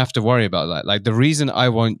 you don't have to worry about that. Like the reason I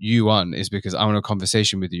want you on is because I want a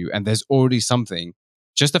conversation with you. And there's already something,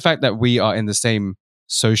 just the fact that we are in the same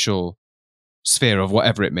social sphere of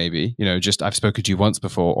whatever it may be, just I've spoken to you once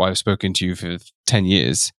before, or I've spoken to you for 10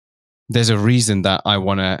 years. There's a reason that I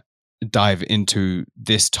want to dive into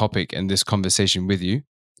this topic and this conversation with you.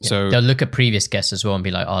 Yeah. So they'll look at previous guests as well and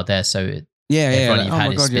be like, oh, they're so, everyone you've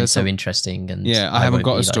had has been so interesting. And I haven't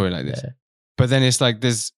got a story like this. But then it's like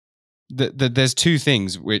there's two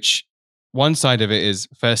things, which one side of it is,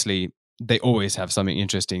 firstly, they always have something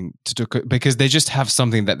interesting to talk, because they just have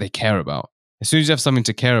something that they care about. As soon as you have something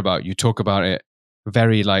to care about, you talk about it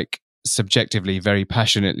very like subjectively, very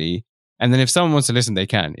passionately. And then if someone wants to listen, they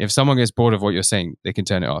can. If someone gets bored of what you're saying, they can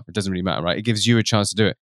turn it off. It doesn't really matter, right? It gives you a chance to do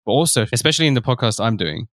it. But also, especially in the podcast I'm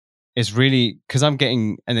doing, it's really because I'm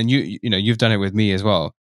getting, and then you've done it with me as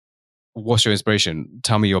well. What's your inspiration?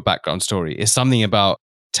 Tell me your background story. It's something about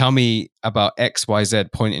tell me about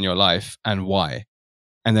XYZ point in your life and why.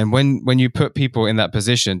 And then when you put people in that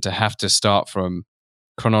position to have to start from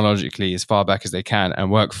chronologically as far back as they can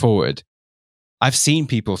and work forward, I've seen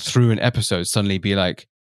people through an episode suddenly be like,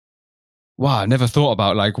 wow, I never thought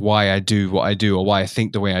about like why I do what I do, or why I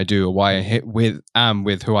think the way I do, or why I am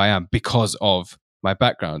with who I am because of my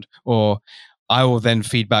background. Or I will then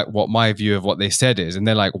feedback what my view of what they said is, and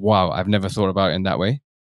they're like, wow, I've never thought about it in that way.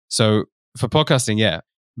 So for podcasting, yeah,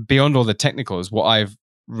 beyond all the technicals, what I've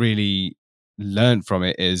really learned from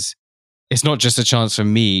it is it's not just a chance for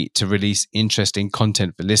me to release interesting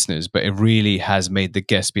content for listeners, but it really has made the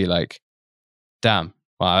guests be like, damn,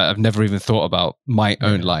 well, I've never even thought about my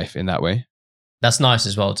own life in that way. That's nice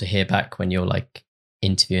as well to hear back when you're like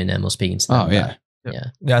interviewing them or speaking to them. Oh, yeah.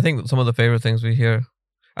 Yeah, I think some of the favorite things we hear,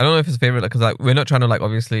 I don't know if it's favorite, because like, we're not trying to like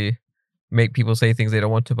obviously make people say things they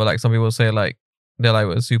don't want to, but like some people say like they're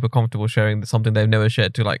like super comfortable sharing something they've never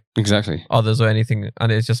shared to like exactly others or anything,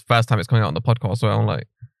 and it's just first time it's coming out on the podcast. So I'm like,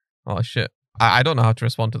 oh shit, I don't know how to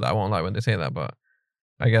respond to that. I won't like when they say that, but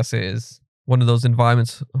I guess it is one of those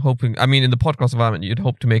environments. Hoping, I mean, in the podcast environment, you'd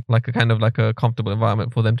hope to make like a kind of like a comfortable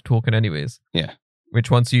environment for them to talk in, anyways. Yeah.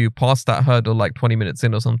 Which once you pass that hurdle, like 20 minutes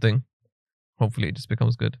in or something, hopefully it just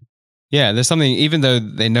becomes good. Yeah, there's something, even though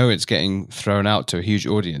they know it's getting thrown out to a huge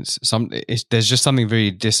audience, there's just something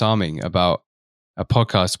very disarming about a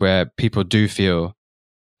podcast where people do feel,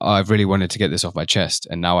 oh, I've really wanted to get this off my chest,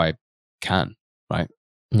 and now I can, right?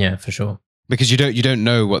 Yeah, for sure. Because you don't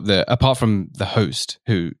know what apart from the host,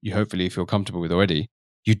 who you hopefully feel comfortable with already,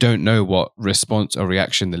 you don't know what response or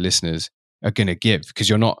reaction the listeners are going to give, because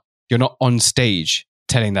you're not on stage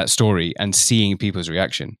telling that story and seeing people's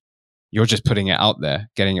reaction. You're just putting it out there,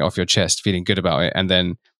 getting it off your chest, feeling good about it, and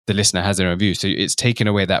then the listener has their own view. So it's taken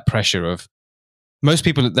away that pressure of most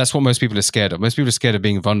people. That's what most people are scared of. Most people are scared of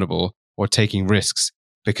being vulnerable or taking risks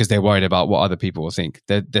because they're worried about what other people will think.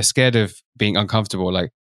 They're scared of being uncomfortable.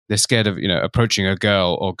 Like they're scared of, approaching a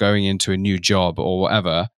girl or going into a new job or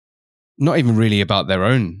whatever. Not even really about their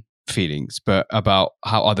own feelings, but about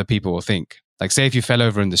how other people will think. Like say if you fell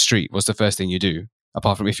over in the street, what's the first thing you do?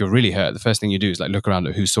 Apart from if you're really hurt, the first thing you do is like look around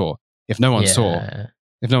at who saw. If no one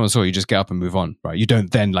saw, you just get up and move on, right? You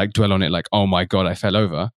don't then like dwell on it like, oh my God, I fell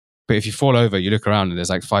over. But if you fall over, you look around and there's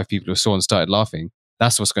like 5 people who saw and started laughing.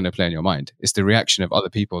 That's what's going to play in your mind. It's the reaction of other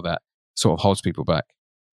people that sort of holds people back.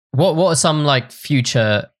 What are some like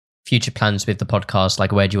future plans with the podcast?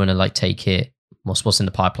 Like where do you want to like take it? What's in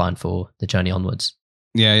the pipeline for the journey onwards?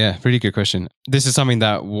 Yeah. Really good question. This is something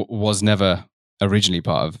that was never originally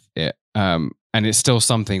part of it. And it's still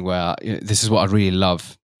something where this is what I really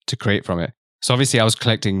love to create from it. So obviously I was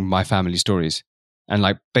collecting my family stories, and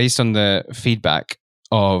like based on the feedback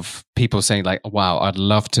of people saying like, wow, I'd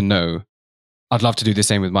love to do the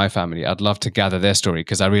same with my family. I'd love to gather their story,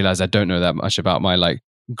 because I realized I don't know that much about my like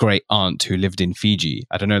great aunt who lived in Fiji.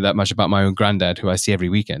 I don't know that much about my own granddad who I see every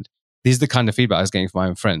weekend. These are the kind of feedback I was getting from my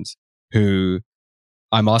own friends who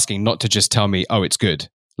I'm asking not to just tell me, oh, it's good.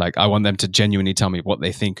 Like I want them to genuinely tell me what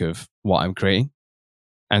they think of what I'm creating.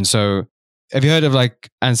 And so have you heard of like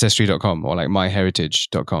Ancestry.com or like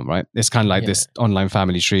MyHeritage.com, right? It's kind of like this online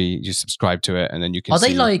family tree. You subscribe to it and then you can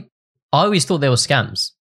they like, I always thought they were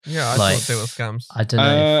scams. Yeah, I thought they were scams. I don't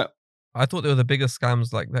know. I thought they were the biggest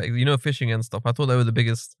scams, like that. Phishing and stuff. I thought they were the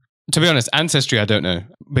biggest. To be honest, Ancestry, I don't know,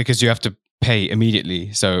 because you have to pay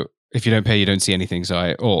immediately. So if you don't pay, you don't see anything.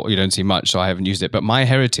 Or you don't see much. So I haven't used it. But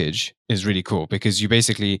MyHeritage is really cool because you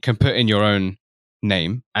basically can put in your own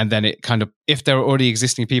name, and then it kind of, if there are already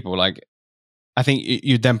existing people, like I think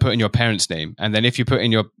you then put in your parents' name, and then if you put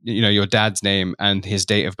in your dad's name and his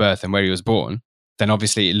date of birth and where he was born, then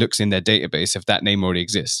obviously it looks in their database if that name already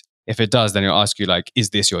exists. If it does, then it'll ask you like,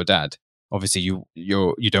 is this your dad? Obviously you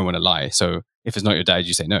don't want to lie. So if it's not your dad,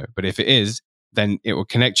 you say no. But if it is, then it will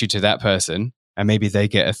connect you to that person, and maybe they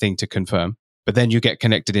get a thing to confirm. But then you get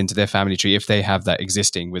connected into their family tree if they have that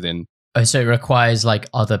existing within. Oh, so it requires like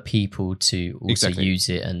other people to also use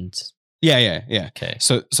it and. Yeah. Okay.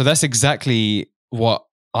 So that's exactly what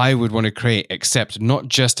I would want to create, except not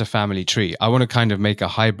just a family tree. I want to kind of make a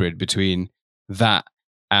hybrid between that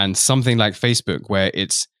and something like Facebook, where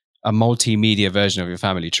it's a multimedia version of your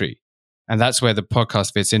family tree. And that's where the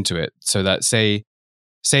podcast fits into it. So that say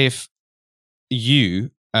if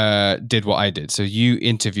you did what I did, so you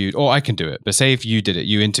interviewed, or I can do it, but say if you did it,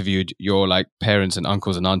 you interviewed your like parents and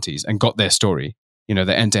uncles and aunties and got their story,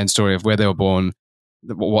 the end-to-end story of where they were born,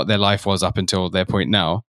 what their life was up until their point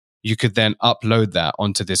now. You could then upload that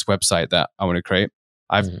onto this website that I want to create.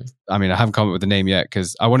 I haven't come up with a name yet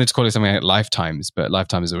because I wanted to call it something like Lifetimes, but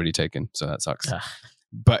Lifetime is already taken, so that sucks.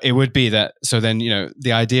 But it would be that. So then,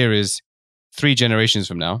 the idea is 3 generations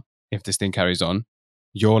from now, if this thing carries on,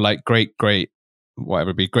 your like great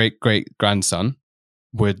grandson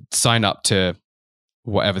would sign up to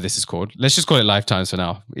whatever this is called. Let's just call it Lifetimes for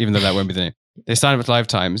now, even though that won't be the name. They sign up to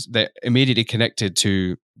Lifetimes. They're immediately connected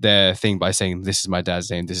to their thing by saying, this is my dad's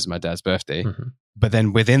name, this is my dad's birthday. Mm-hmm. But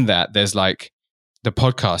then within that, there's like the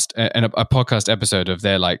podcast and a podcast episode of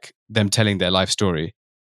their like them telling their life story.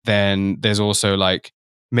 Then there's also like,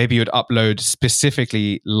 maybe you'd upload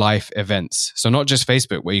specifically life events. So not just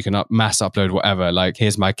Facebook where you can mass upload whatever, like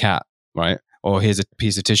here's my cat, right? Or here's a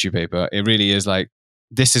piece of tissue paper. It really is like,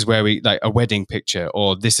 this is where we like a wedding picture,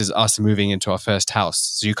 or this is us moving into our first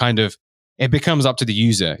house. So you kind of, it becomes up to the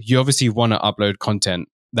user. You obviously want to upload content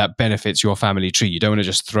that benefits your family tree. You don't want to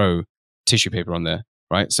just throw tissue paper on there,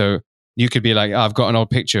 right? So you could be like, I've got an old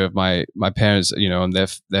picture of my parents, on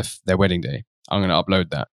their wedding day. I'm going to upload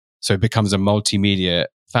that. So it becomes a multimedia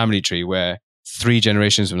family tree where 3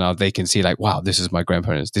 generations from now, they can see like, wow, this is my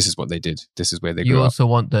grandparents. This is what they did. This is where they grew up. You also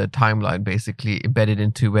want the timeline basically embedded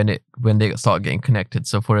into when they start getting connected.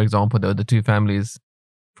 So for example, the 2 families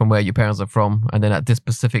from where your parents are from, and then at this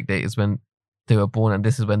specific date is when they were born, and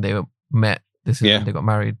this is when they were met. This is when they got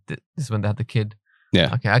married. This is when they had the kid.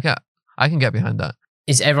 Yeah. Okay, I can get behind that.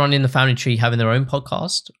 Is everyone in the family tree having their own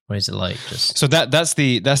podcast, or is it like just? So that's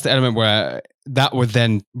the element where that would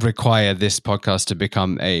then require this podcast to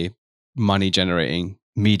become a money generating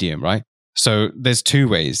medium, right? So there's 2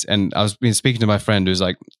 ways, and I've been speaking to my friend who's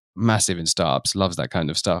like massive in startups, loves that kind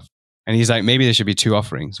of stuff, and he's like, maybe there should be 2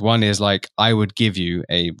 offerings. One is like, I would give you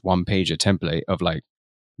a 1-pager template of like,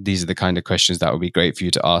 these are the kind of questions that would be great for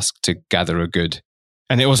you to ask to gather a good.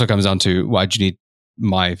 And it also comes down to, why do you need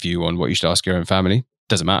my view on what you should ask your own family?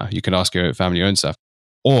 Doesn't matter. You can ask your own family your own stuff.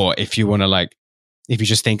 Or if you want to like, if you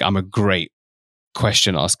just think I'm a great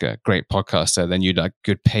question asker, great podcaster, then you'd like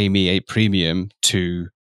could pay me a premium to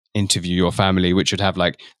interview your family, which would have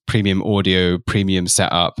like premium audio, premium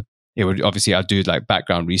setup. It would obviously, I'd do like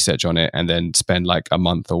background research on it and then spend like a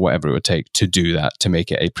month or whatever it would take to do that, to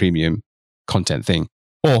make it a premium content thing.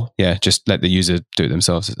 Or just let the user do it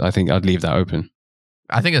themselves. I think I'd leave that open.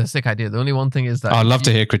 I think it's a sick idea. The only one thing is that I'd love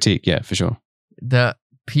to hear critique. Yeah, for sure. The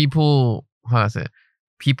people, how do I say it?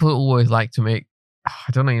 People always like to make,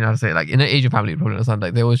 I don't know how to say it. Like in an Asian family, you probably understand.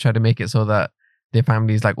 Like they always try to make it so that their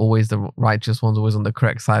family is like always the righteous ones, always on the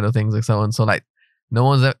correct side of things, and so on. So like no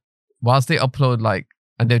one's whilst they upload like,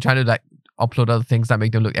 and they're trying to like upload other things that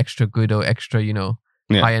make them look extra good or extra,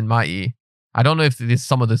 high and mighty. I don't know if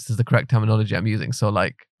some of this is the correct terminology I'm using, so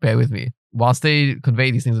like bear with me. Whilst they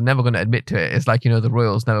convey these things, they're never going to admit to it. It's like, the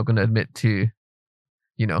royals never going to admit to,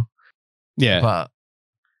 Yeah. But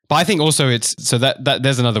I think also it's, so that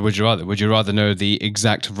there's another would you rather. Would you rather know the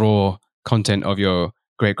exact raw content of your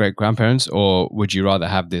great-great-grandparents, or would you rather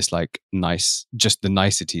have this like just the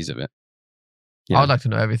niceties of it? I would like to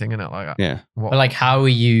know everything in it. Like, yeah. But like, how are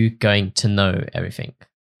you going to know everything?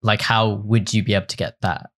 Like, how would you be able to get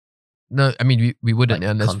that? No, I mean, we wouldn't like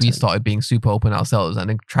unless we started being super open ourselves and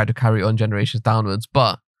then try to carry on generations downwards.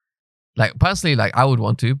 But like personally, like I would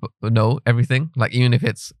want to know everything, like even if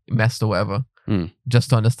it's messed or whatever, just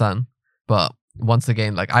to understand. But once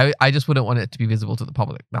again, like I just wouldn't want it to be visible to the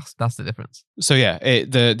public. That's the difference. So yeah,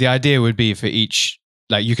 the idea would be for each,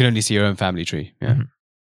 like you can only see your own family tree. Yeah.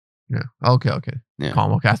 Mm-hmm. Yeah. Okay. Yeah.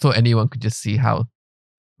 Calm. Okay. I thought anyone could just see how,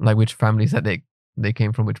 like which families that they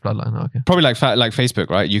came from, which bloodline. Okay. Probably like Facebook,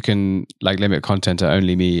 right? You can like limit content to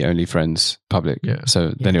only me, only friends, public. Yeah.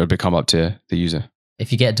 So then it would become up to the user.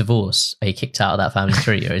 If you get a divorce, are you kicked out of that family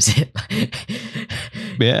tree, or is it?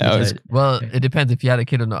 Well, it depends if you had a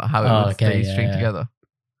kid or not. How it would stay string together.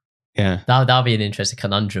 Yeah. That'll be an interesting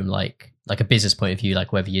conundrum, like a business point of view,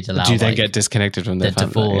 like whether you'd allow. Do they get disconnected from their the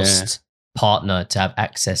divorced partner to have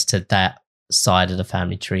access to that side of the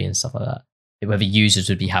family tree and stuff like that? Whether users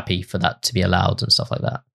would be happy for that to be allowed and stuff like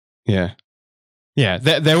that. Yeah. Yeah,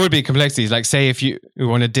 there would be complexities. Like say if you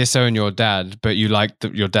want to disown your dad, but you like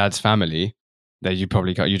your dad's family, then you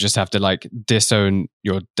probably you just have to like disown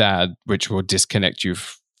your dad, which will disconnect you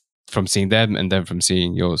from seeing them and then from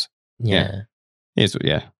seeing yours. Yeah.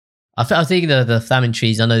 Yeah. I think the family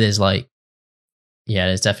trees, I know there's like,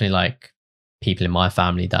 there's definitely like people in my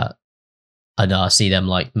family that I know I see them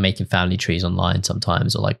like making family trees online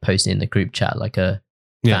sometimes, or like posting in the group chat like a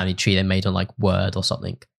family tree they made on like Word or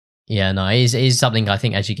something. Yeah, no, it is something I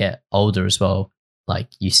think as you get older as well, like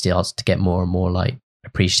you start to get more and more like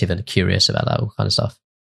appreciative and curious about that all kind of stuff.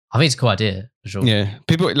 I think it's a cool idea for sure. Yeah,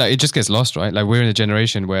 people like it just gets lost, right? Like we're in a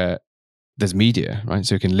generation where there's media, right?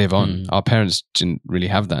 So it can live on. Our parents didn't really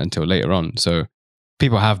have that until later on. So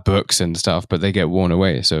people have books and stuff, but they get worn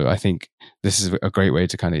away. So I think this is a great way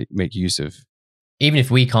to kind of make use of even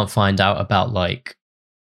if we can't find out about like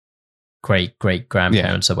great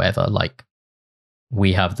grandparents or whatever, like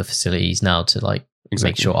we have the facilities now to like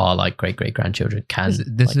make sure our like great grandchildren can.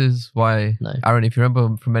 This is why, Aaron, if you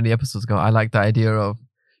remember from many episodes ago, I like the idea of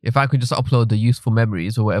if I could just upload the useful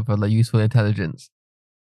memories or whatever, like useful intelligence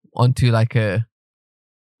onto like a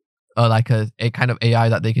kind of AI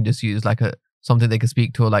that they can just use, like something they can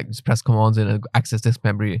speak to, or like just press commands in and access this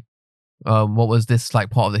memory. What was this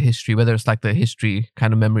like part of the history, whether it's like the history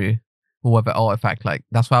kind of memory or whatever artifact, like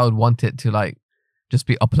that's why I would want it to like just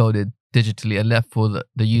be uploaded digitally and left for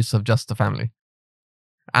the use of just the family.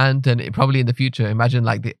 And then probably in the future, imagine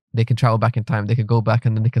like they can travel back in time, they can go back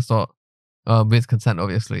and then they can start with consent,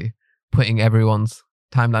 obviously, putting everyone's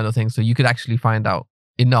timeline of things, so you could actually find out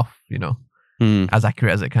enough, as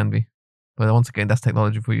accurate as it can be. But once again, that's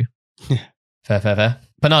technology for you. Fair.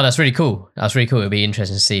 But no, that's really cool. It'll be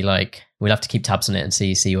interesting to see. Like, we'll have to keep tabs on it and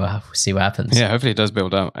see what happens. Yeah, hopefully it does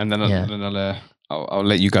build out, and then I'll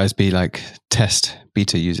let you guys be like test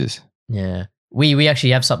beta users. Yeah, we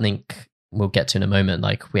actually have something we'll get to in a moment.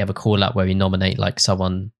 Like, we have a call out where we nominate like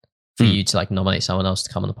someone for you to like nominate someone else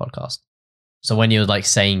to come on the podcast. So when you're like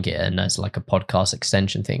saying it, and there's like a podcast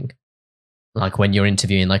extension thing, like when you're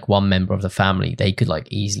interviewing like one member of the family, they could like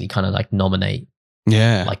easily kind of like nominate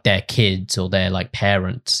like their kids or their like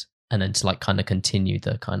parents, and then to like kind of continue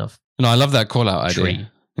the kind of I love that call out idea.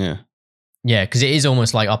 Yeah, because it is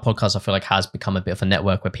almost like our podcast, I feel like, has become a bit of a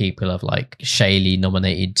network where people have like Shaylee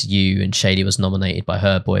nominated you, and Shaylee was nominated by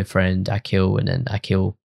her boyfriend Akil, and then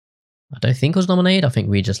Akil I don't think was nominated. I think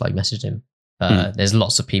we just like messaged him. There's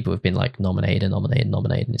lots of people who've been like nominated,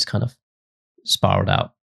 and it's kind of spiraled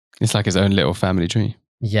out. It's like his own little family tree.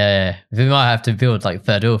 Yeah, we might have to build like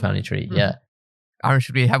third little family tree. Yeah. Aaron,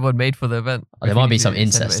 should we have one made for the event? There might be some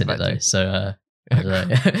incest in it though, so I don't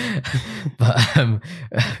know. But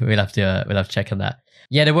we'll have to check on that.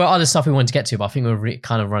 Yeah, there were other stuff we wanted to get to, but I think we're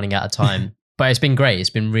kind of running out of time. But it's been great.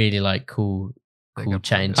 It's been really like cool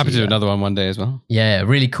change. Happy to do another one day as well. Yeah,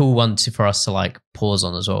 really cool one for us to like pause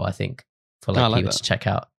on as well, I think, for like people to check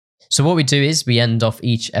out. So what we do is we end off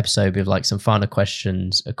each episode with like some final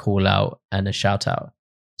questions, a call out, and a shout out.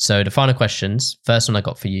 So the final questions, first one I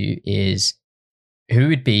got for you is, who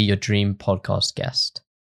would be your dream podcast guest?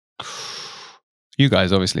 You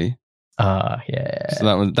guys, obviously. Yeah.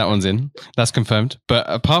 So that one's in. That's confirmed. But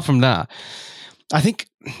apart from that, I think,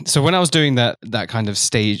 so when I was doing that kind of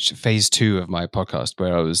phase 2 of my podcast,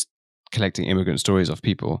 where I was collecting immigrant stories of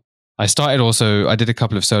people, I did a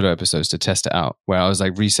couple of solo episodes to test it out, where I was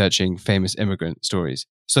like researching famous immigrant stories.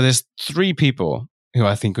 So there's 3 people who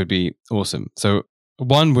I think would be awesome. So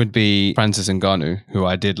one would be Francis Ngannou, who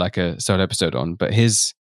I did like a solo episode on, but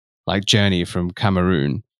his like journey from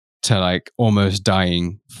Cameroon to like almost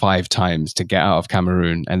dying 5 times to get out of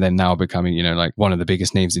Cameroon, and then now becoming, like one of the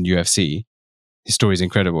biggest names in UFC. His story is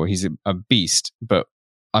incredible. He's a beast, but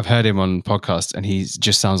I've heard him on podcasts and he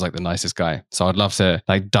just sounds like the nicest guy. So I'd love to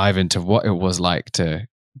like dive into what it was like to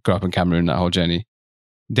grow up in Cameroon, that whole journey.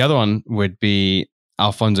 The other one would be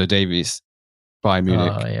Alphonso Davies by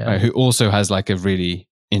Munich, who also has like a really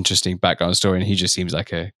interesting background story, and he just seems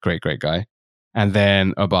like a great guy. And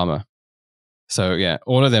then Obama. So yeah,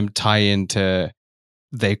 all of them tie into,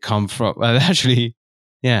 they come from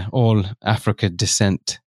all Africa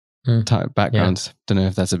descent type backgrounds. Yeah. Don't know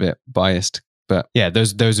if that's a bit biased, but yeah,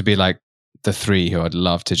 those would be like the 3 who I'd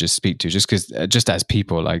love to just speak to, just as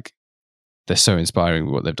people, like they're so inspiring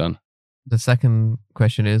with what they've done. The second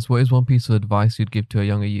question is, what is one piece of advice you'd give to a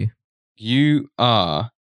younger you? You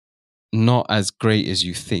are not as great as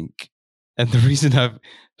you think. And the reason I've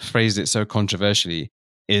phrased it so controversially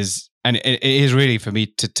is, and it is really for me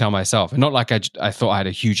to tell myself, and not like I thought I had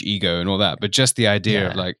a huge ego and all that, but just the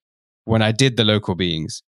idea of like, when I did the Local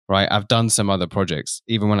Beings, right? I've done some other projects.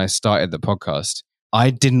 Even when I started the podcast,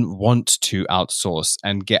 I didn't want to outsource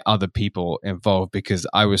and get other people involved because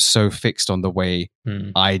I was so fixed on the way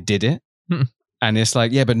I did it. And it's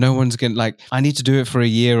like, yeah, but no one's going to, like, I need to do it for a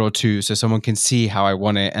year or 2 so someone can see how I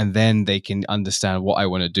want it, and then they can understand what I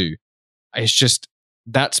want to do. It's just,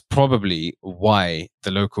 that's probably why the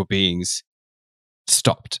Local Beings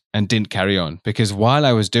stopped and didn't carry on. Because while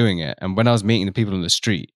I was doing it, and when I was meeting the people on the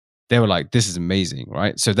street, they were like, this is amazing,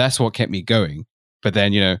 right? So that's what kept me going. But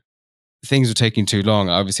then, things were taking too long.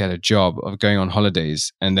 I obviously had a job of going on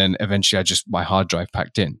holidays, and then eventually my hard drive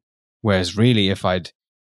packed in. Whereas really, if I'd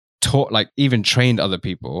taught, like even trained other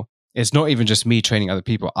people, it's not even just me training other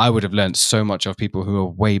people. I would have learned so much of people who are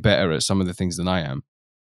way better at some of the things than I am.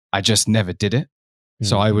 I just never did it. Mm-hmm.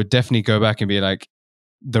 So I would definitely go back and be like,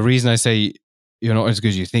 the reason I say you're not as good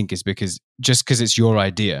as you think is because just because it's your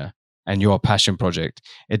idea and your passion project,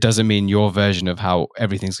 it doesn't mean your version of how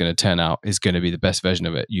everything's going to turn out is going to be the best version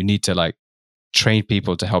of it. You need to like train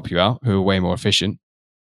people to help you out who are way more efficient,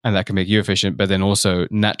 and that can make you efficient. But then also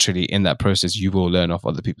naturally in that process, you will learn off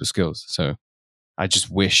other people's skills. So I just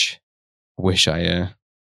wish I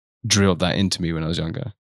drilled that into me when I was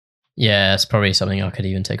younger. Yeah, it's probably something I could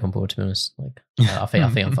even take on board, to be honest. Like, I think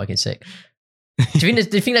I'm fucking sick. Do you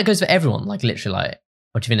think that goes for everyone? Like, literally, like,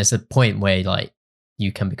 or do you think there's a point where like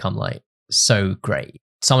you can become like so great,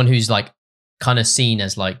 someone who's like kind of seen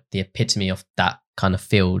as like the epitome of that kind of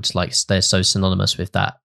field, like they're so synonymous with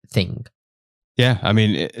that thing? Yeah, I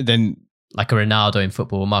mean, then like a Ronaldo in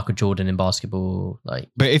football, Michael Jordan in basketball, like.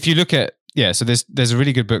 But if you look at so there's a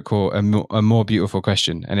really good book called A More Beautiful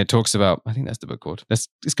Question, and it talks about, I think that's the book called. Let's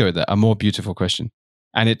go with that. A More Beautiful Question,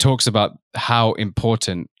 and it talks about how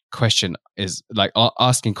important question is, like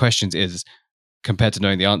asking questions is compared to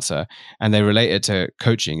knowing the answer, and they relate it to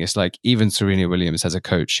coaching. It's like even Serena Williams has a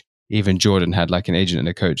coach, even Jordan had like an agent and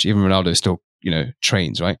a coach, even Ronaldo still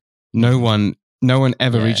trains, right? No one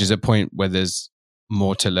ever reaches a point where there's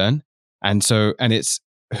more to learn, and it's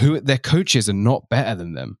who their coaches are not better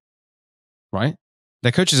than them. Right?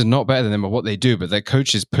 Their coaches are not better than them at what they do, but their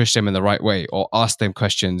coaches push them in the right way or ask them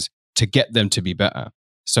questions to get them to be better.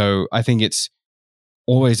 So I think it's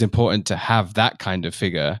always important to have that kind of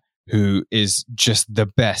figure who is just the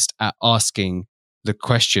best at asking the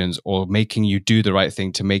questions or making you do the right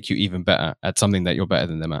thing to make you even better at something that you're better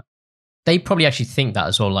than them at. They probably actually think that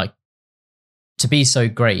as well, like to be so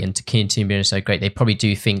great and to continue being so great, they probably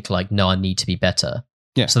do think like, no, I need to be better.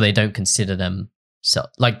 Yeah. So they don't consider them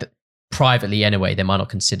privately anyway, they might not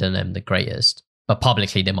consider them the greatest, but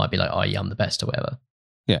publicly they might be like, oh yeah, I'm the best or whatever.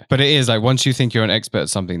 Yeah. But it is like, once you think you're an expert at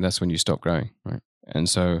something, that's when you stop growing. Right. And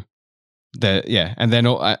so and then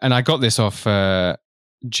I got this off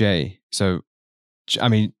Jay. So, I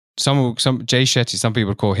mean, some Jay Shetty, some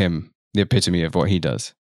people call him the epitome of what he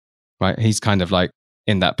does, right? He's kind of like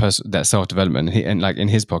in that self-development. And like in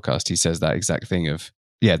his podcast, he says that exact thing of,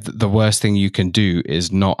 the worst thing you can do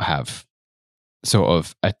is not have sort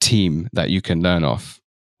of a team that you can learn off,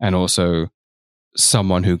 and also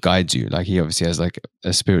someone who guides you. Like he obviously has like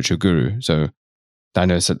a spiritual guru. So I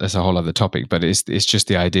know that's a whole other topic, but it's just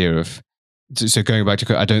the idea of, so going back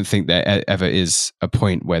to, I don't think there ever is a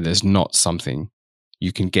point where there's not something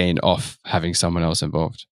you can gain off having someone else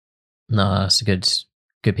involved. No, that's a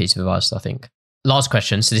good piece of advice, I think. Last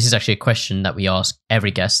question. So this is actually a question that we ask every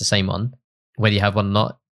guest, the same one, whether you have one or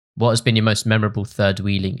not. What has been your most memorable third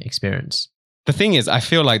wheeling experience? The thing is, I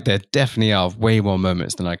feel like there definitely are way more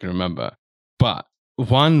moments than I can remember. But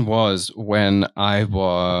one was when I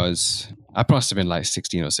must have been like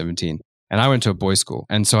 16 or 17. And I went to a boys' school.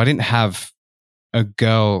 And so I didn't have a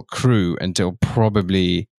girl crew until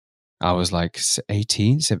probably I was like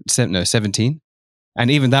 17.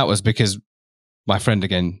 And even that was because my friend,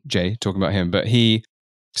 again, Jay, talking about him, but he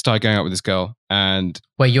started going out with this girl. And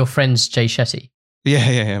wait, your friend's Jay Shetty?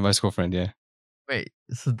 Yeah, my school friend, yeah. Wait,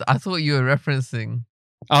 so I thought you were referencing.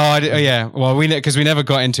 Oh yeah. Well, because we never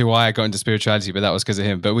got into why I got into spirituality, but that was because of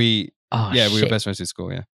him. But we were best friends at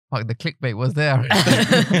school. Yeah. Fuck, the clickbait was there.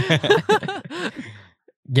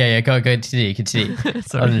 Yeah. Go continue.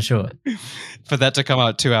 I wasn't sure. For that to come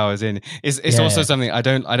out 2 hours in, it's also something I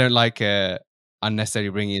don't like unnecessarily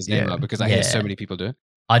bringing his name up, because I hear so many people do it.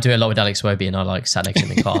 I do a lot with Alex Wobie, and I like sat next to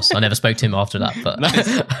him in class. I never spoke to him after that, but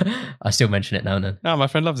I still mention it now and then. No, my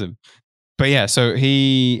friend loves him. But yeah, so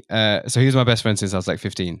he was my best friend since I was like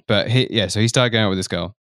 15. But so he started going out with this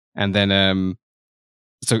girl, and then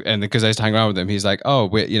because I used to hang around with him, he's like, oh,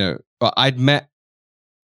 but I'd met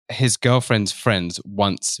his girlfriend's friends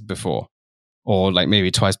once before, or like maybe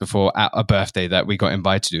twice before, at a birthday that we got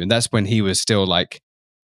invited to, and that's when he was still like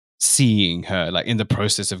seeing her, like in the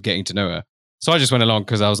process of getting to know her. So I just went along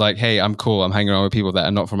because I was like, hey, I'm cool. I'm hanging around with people that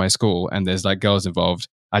are not from my school, and there's like girls involved.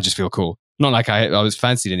 I just feel cool. Not like I was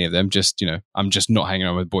fancied any of them, just, I'm just not hanging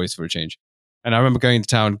around with boys for a change. And I remember going to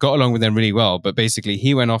town, got along with them really well, but basically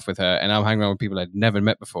he went off with her and I'm hanging around with people I'd never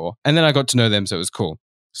met before. And then I got to know them, so it was cool.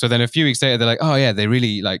 So then a few weeks later, they're like, oh yeah, they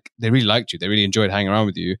really liked you. They really enjoyed hanging around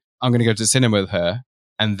with you. I'm going to go to the cinema with her,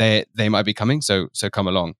 and they might be coming, so come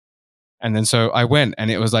along. And then so I went, and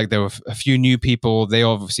it was like there were a few new people. They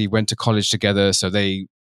obviously went to college together, so they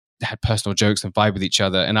had personal jokes and vibe with each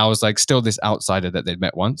other. And I was like still this outsider that they'd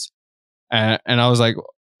met once. And I was like,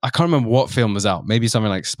 I can't remember what film was out. Maybe something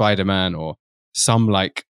like Spider-Man or some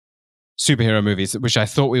like superhero movies, which I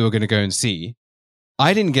thought we were going to go and see.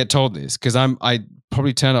 I didn't get told this because I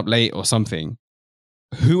probably turned up late or something.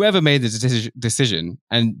 Whoever made the decision,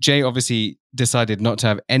 and Jay obviously decided not to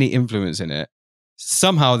have any influence in it.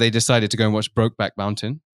 Somehow they decided to go and watch Brokeback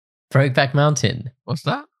Mountain. Brokeback Mountain. What's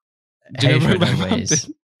that? Do you know Adrian Brokeback always.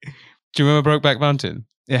 Mountain? Do you remember Brokeback Mountain?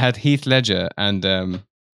 It had Heath Ledger and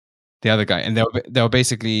the other guy, and they were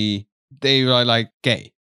basically they were like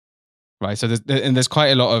gay, right? So there's quite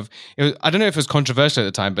a lot of I don't know if it was controversial at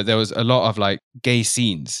the time, but there was a lot of like gay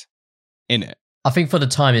scenes in it. I think for the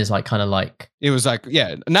time it's like kind of like It was like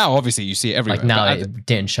now obviously you see it everywhere. like now but it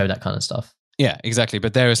didn't show that kind of stuff. yeah, exactly.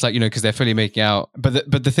 But there it's like because they're fully making out.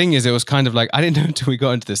 But the thing is, it was kind of like I didn't know until we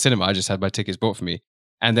got into the cinema. I just had my tickets bought for me,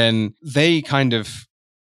 and then they kind of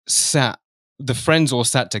the friends all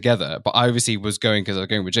sat together, but I obviously was going because I was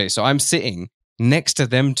going with Jay. So I'm sitting next to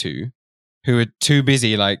them two, who are too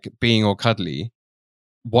busy like being all cuddly,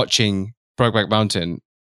 watching Brokeback Mountain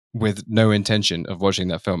with no intention of watching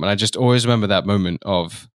that film. And I just always remember that moment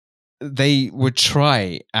of they would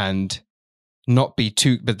try and not be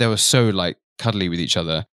too, but they were so like cuddly with each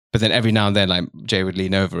other. But then every now and then, like Jay would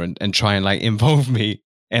lean over and try and like involve me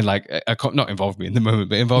and like not involve me in the moment,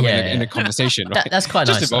 but involve me in a conversation. Right? That's quite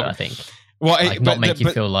Just nice, though, involve- I think. Well, Like, not make you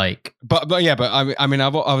feel like But I mean, I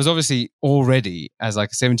was obviously already as like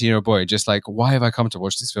a 17-year-old boy, just like, why have I come to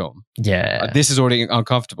watch this film? This is already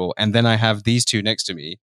uncomfortable, and then I have these two next to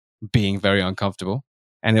me, being very uncomfortable,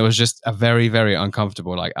 and it was just a very, very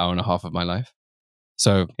uncomfortable like hour and a half of my life.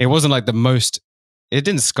 So it wasn't like the most. It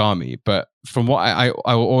didn't scar me, but from what I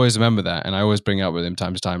will always remember that, and I always bring it up with him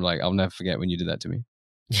time to time. Like I'll never forget when you did that to me.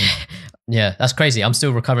 Yeah, that's crazy. I'm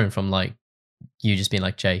still recovering from like you just being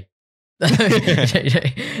like Jay. But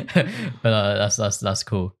that's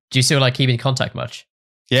cool. Do you still like keep in contact much?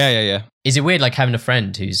 Yeah. Is it weird like having a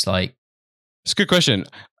friend who's like? It's a good question.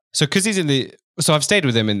 So because he's so I've stayed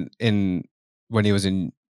with him in when he was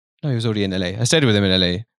in. No, he was already in LA. I stayed with him in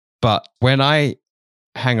LA, but when I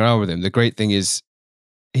hang around with him, the great thing is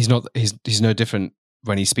he's no different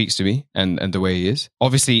when he speaks to me and the way he is.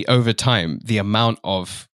 Obviously, over time, the amount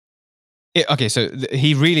of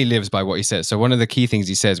he really lives by what he says. So one of the key things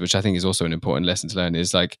he says, which I think is also an important lesson to learn,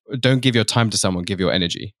 is like, don't give your time to someone, give your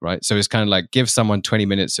energy, right? So it's kind of like give someone 20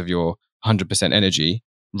 minutes of your 100% energy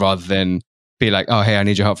rather than be like, oh, hey, I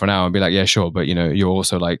need your help for an hour, and be like, yeah, sure. But you're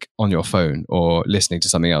also like on your phone or listening to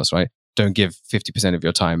something else, right? Don't give 50% of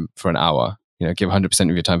your time for an hour, give 100%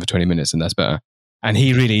 of your time for 20 minutes, and that's better. And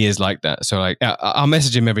he really is like that. So like, I'll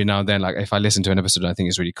message him every now and then. Like if I listen to an episode I think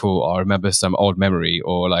is really cool, or I remember some old memory,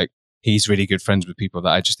 or like he's really good friends with people that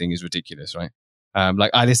I just think is ridiculous, right?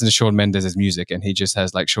 Like I listen to Shawn Mendes' music, and he just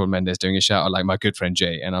has like Shawn Mendes doing a shout out, like my good friend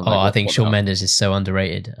Jay. And I'm I think Shawn Mendes is so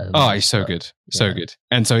underrated. He's so good. So good.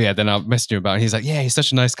 And so, then I'll message him about it. And he's like, yeah, he's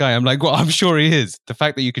such a nice guy. I'm like, well, I'm sure he is. The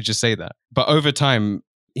fact that you could just say that. But over time,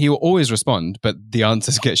 he will always respond, but the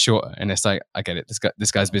answers get shorter. And it's like, I get it.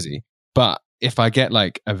 This guy's busy. But if I get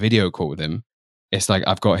like a video call with him, it's like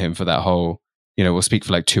I've got him for that whole, we'll speak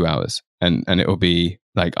for like 2 hours, and it will be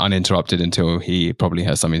like uninterrupted until he probably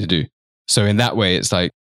has something to do. So in that way, it's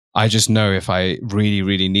like, I just know if I really,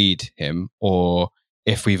 really need him, or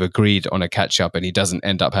if we've agreed on a catch up and he doesn't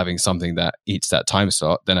end up having something that eats that time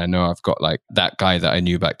slot, then I know I've got like that guy that I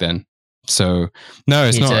knew back then. So no,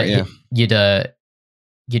 it's not.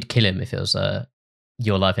 You'd kill him if it was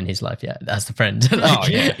your life and his life. Yeah, that's the friend.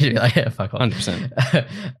 You'd be like, yeah, fuck off. 100%.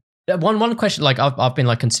 One question, like I've been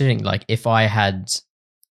like considering, like if I had.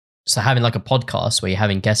 So having like a podcast where you're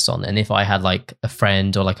having guests on, and if I had like a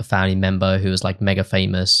friend or like a family member who was like mega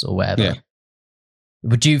famous or whatever,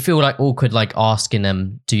 would you feel like awkward like asking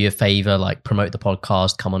them, do you a favor, like promote the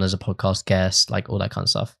podcast, come on as a podcast guest, like all that kind of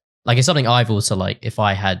stuff? Like it's something I've also like, if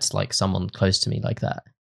I had like someone close to me like that.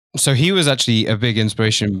 So he was actually a big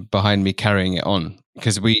inspiration behind me carrying it on,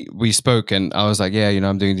 because we spoke, and I was like, yeah,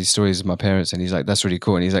 I'm doing these stories with my parents, and he's like, that's really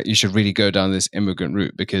cool. And he's like, you should really go down this immigrant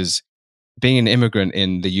route, because being an immigrant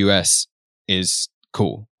in the US is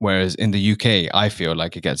cool. Whereas in the UK, I feel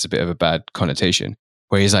like it gets a bit of a bad connotation,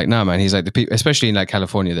 where he's like, nah, man, he's like the people, especially in like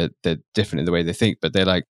California, they're different in the way they think, but they're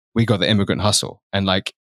like, we got the immigrant hustle. And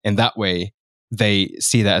like in that way, they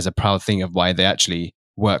see that as a proud thing of why they actually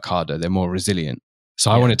work harder. They're more resilient. So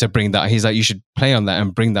I wanted to bring that. He's like, you should play on that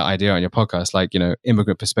and bring that idea on your podcast. Like,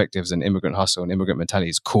 immigrant perspectives and immigrant hustle and immigrant mentality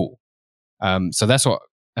is cool. So that's what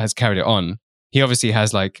has carried it on. He obviously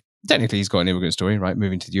has like, technically he's got an immigrant story, right?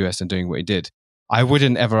 Moving to the US and doing what he did. I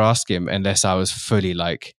wouldn't ever ask him unless I was fully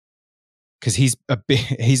like, because he's a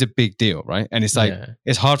big deal, right? And it's like,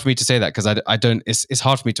 it's hard for me to say that because I don't, it's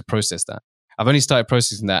hard for me to process that. I've only started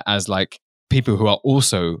processing that as like people who are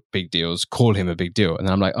also big deals call him a big deal. And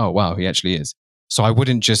then I'm like, oh, wow, he actually is. So I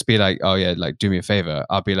wouldn't just be like, oh yeah, like do me a favor.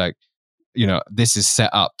 I'll be like, this is set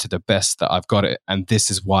up to the best that I've got it. And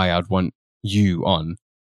this is why I'd want you on.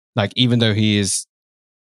 Like, even though he is,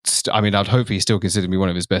 I'd hope he still considered me one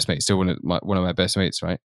of his best mates, still one of my best mates,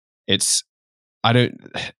 right? If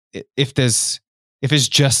it's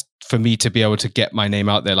just for me to be able to get my name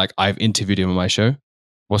out there, like I've interviewed him on my show,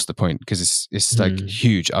 what's the point? Because it's like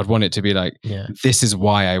huge. I'd want it to be like, this is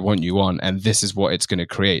why I want you on, and this is what it's going to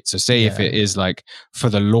create. So say if it is like for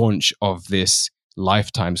the launch of this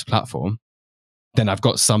Lifetime's platform, then I've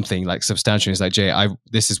got something like substantial. It's like, Jay,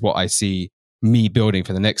 this is what I see me building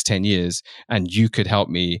for the next 10 years, and you could help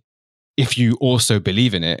me, if you also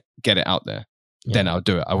believe in it, get it out there. Then I'll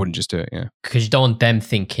do it. I wouldn't just do it. Yeah, because you don't want them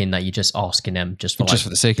thinking that you're just asking them just for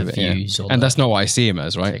the sake of it. And that's not what I see him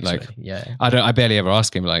as, right? Like, I barely ever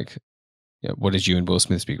ask him like, what did you and Will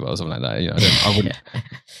Smith speak about or something like that? You know, I wouldn't.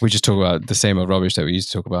 We just talk about the same old rubbish that we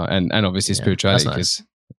used to talk about, and obviously spirituality, because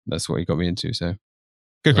that's what he got me into. So,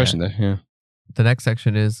 good question though. Yeah. The next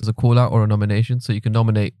section is a call out or a nomination. So you can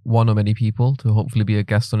nominate one or many people to hopefully be a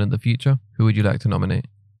guest on in the future. Who would you like to nominate?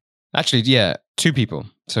 Actually, yeah, 2 people.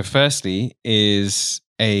 So firstly is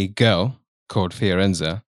a girl called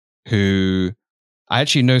Fiorenza, who I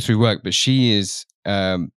actually know through work, but she is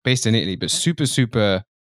based in Italy, but super,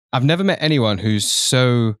 I've never met anyone who's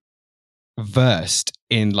so versed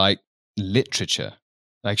in like literature.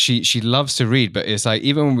 Like she loves to read, but it's like,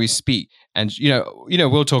 even when we speak and,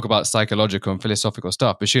 we'll talk about psychological and philosophical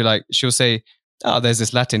stuff, but she'll say, oh, there's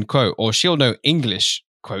this Latin quote, or she'll know English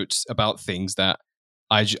quotes about things that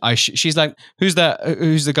she's like, who's that?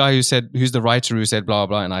 Who's the guy who said, who's the writer who said blah,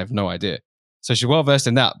 blah, and I have no idea. So she's well versed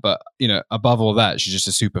in that, but above all that, she's just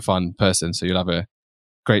a super fun person. So you'll have a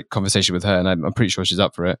great conversation with her, and I'm pretty sure she's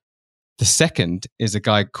up for it. The second is a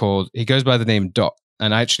guy he goes by the name Doc,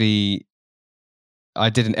 and I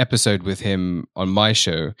did an episode with him on my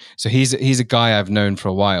show. So he's a guy I've known for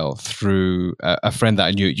a while through a friend that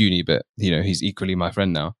I knew at uni, but he's equally my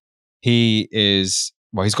friend now.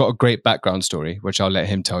 He's got a great background story, which I'll let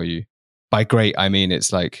him tell you. By great, I mean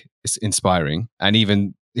it's inspiring, and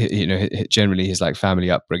even generally his like family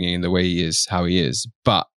upbringing and the way he is, how he is.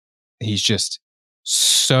 But he's just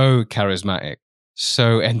so charismatic,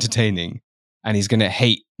 so entertaining, and he's gonna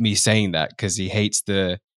hate me saying that because he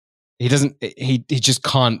just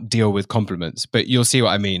can't deal with compliments. But you'll see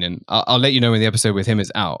what I mean, and I'll let you know when the episode with him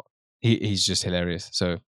is out. He's just hilarious.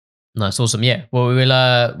 So. Nice, awesome. Yeah, well,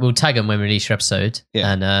 we'll tag them when we release your episode,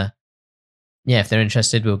 and if they're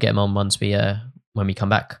interested, we'll get them on once when we come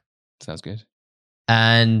back. Sounds good.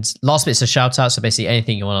 And last bit's a shout out. So basically,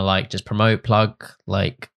 anything you want to like, just promote, plug,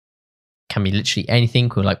 like, can be literally anything.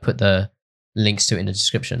 We'll like put the links to it in the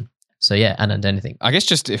description. So yeah, and anything. I guess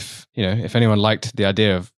just if anyone liked the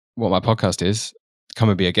idea of what my podcast is, come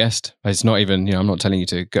and be a guest. It's not even I'm not telling you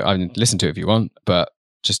to go. I mean, listen to it if you want, but.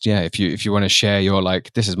 Just, if you want to share your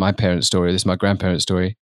like, this is my parents' story, this is my grandparents'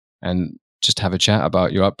 story, and just have a chat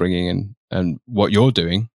about your upbringing and what you're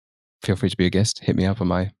doing, feel free to be a guest. Hit me up on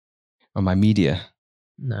my media.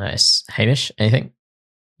 Nice. Hamish, anything?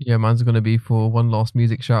 Yeah, mine's going to be for one last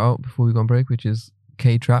music shout out before we go on break, which is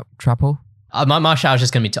Trapo. My shout out is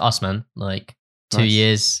just going to be to us, man. Like 2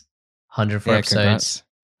 years, 104 episodes. Congrats.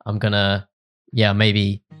 I'm going to,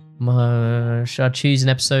 maybe, should I choose an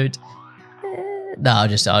episode? No, I'll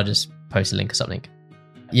just post a link or something.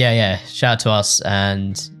 Yeah. Shout out to us,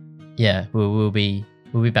 and we'll be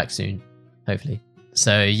back soon, hopefully.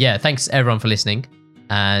 So yeah, thanks everyone for listening,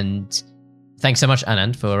 and thanks so much,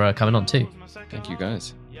 Anand, for coming on too. Thank you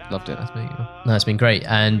guys, loved it. No, it's been great,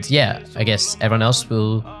 and I guess everyone else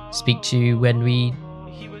will speak to you when we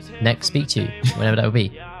next speak to you, whenever that will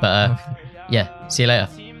be. But see you later.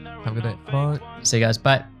 Have a good day. Bye. See you guys.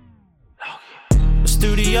 Bye.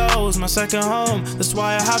 Studio's my second home, that's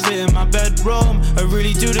why I have it in my bedroom. I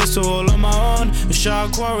really do this all on my own. A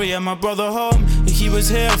shark quarry and my brother home. He was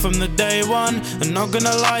here from the day one, and not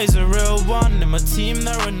gonna lie, he's a real one. In my team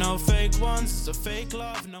there are no fake ones. It's a fake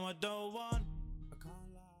love, no I don't want.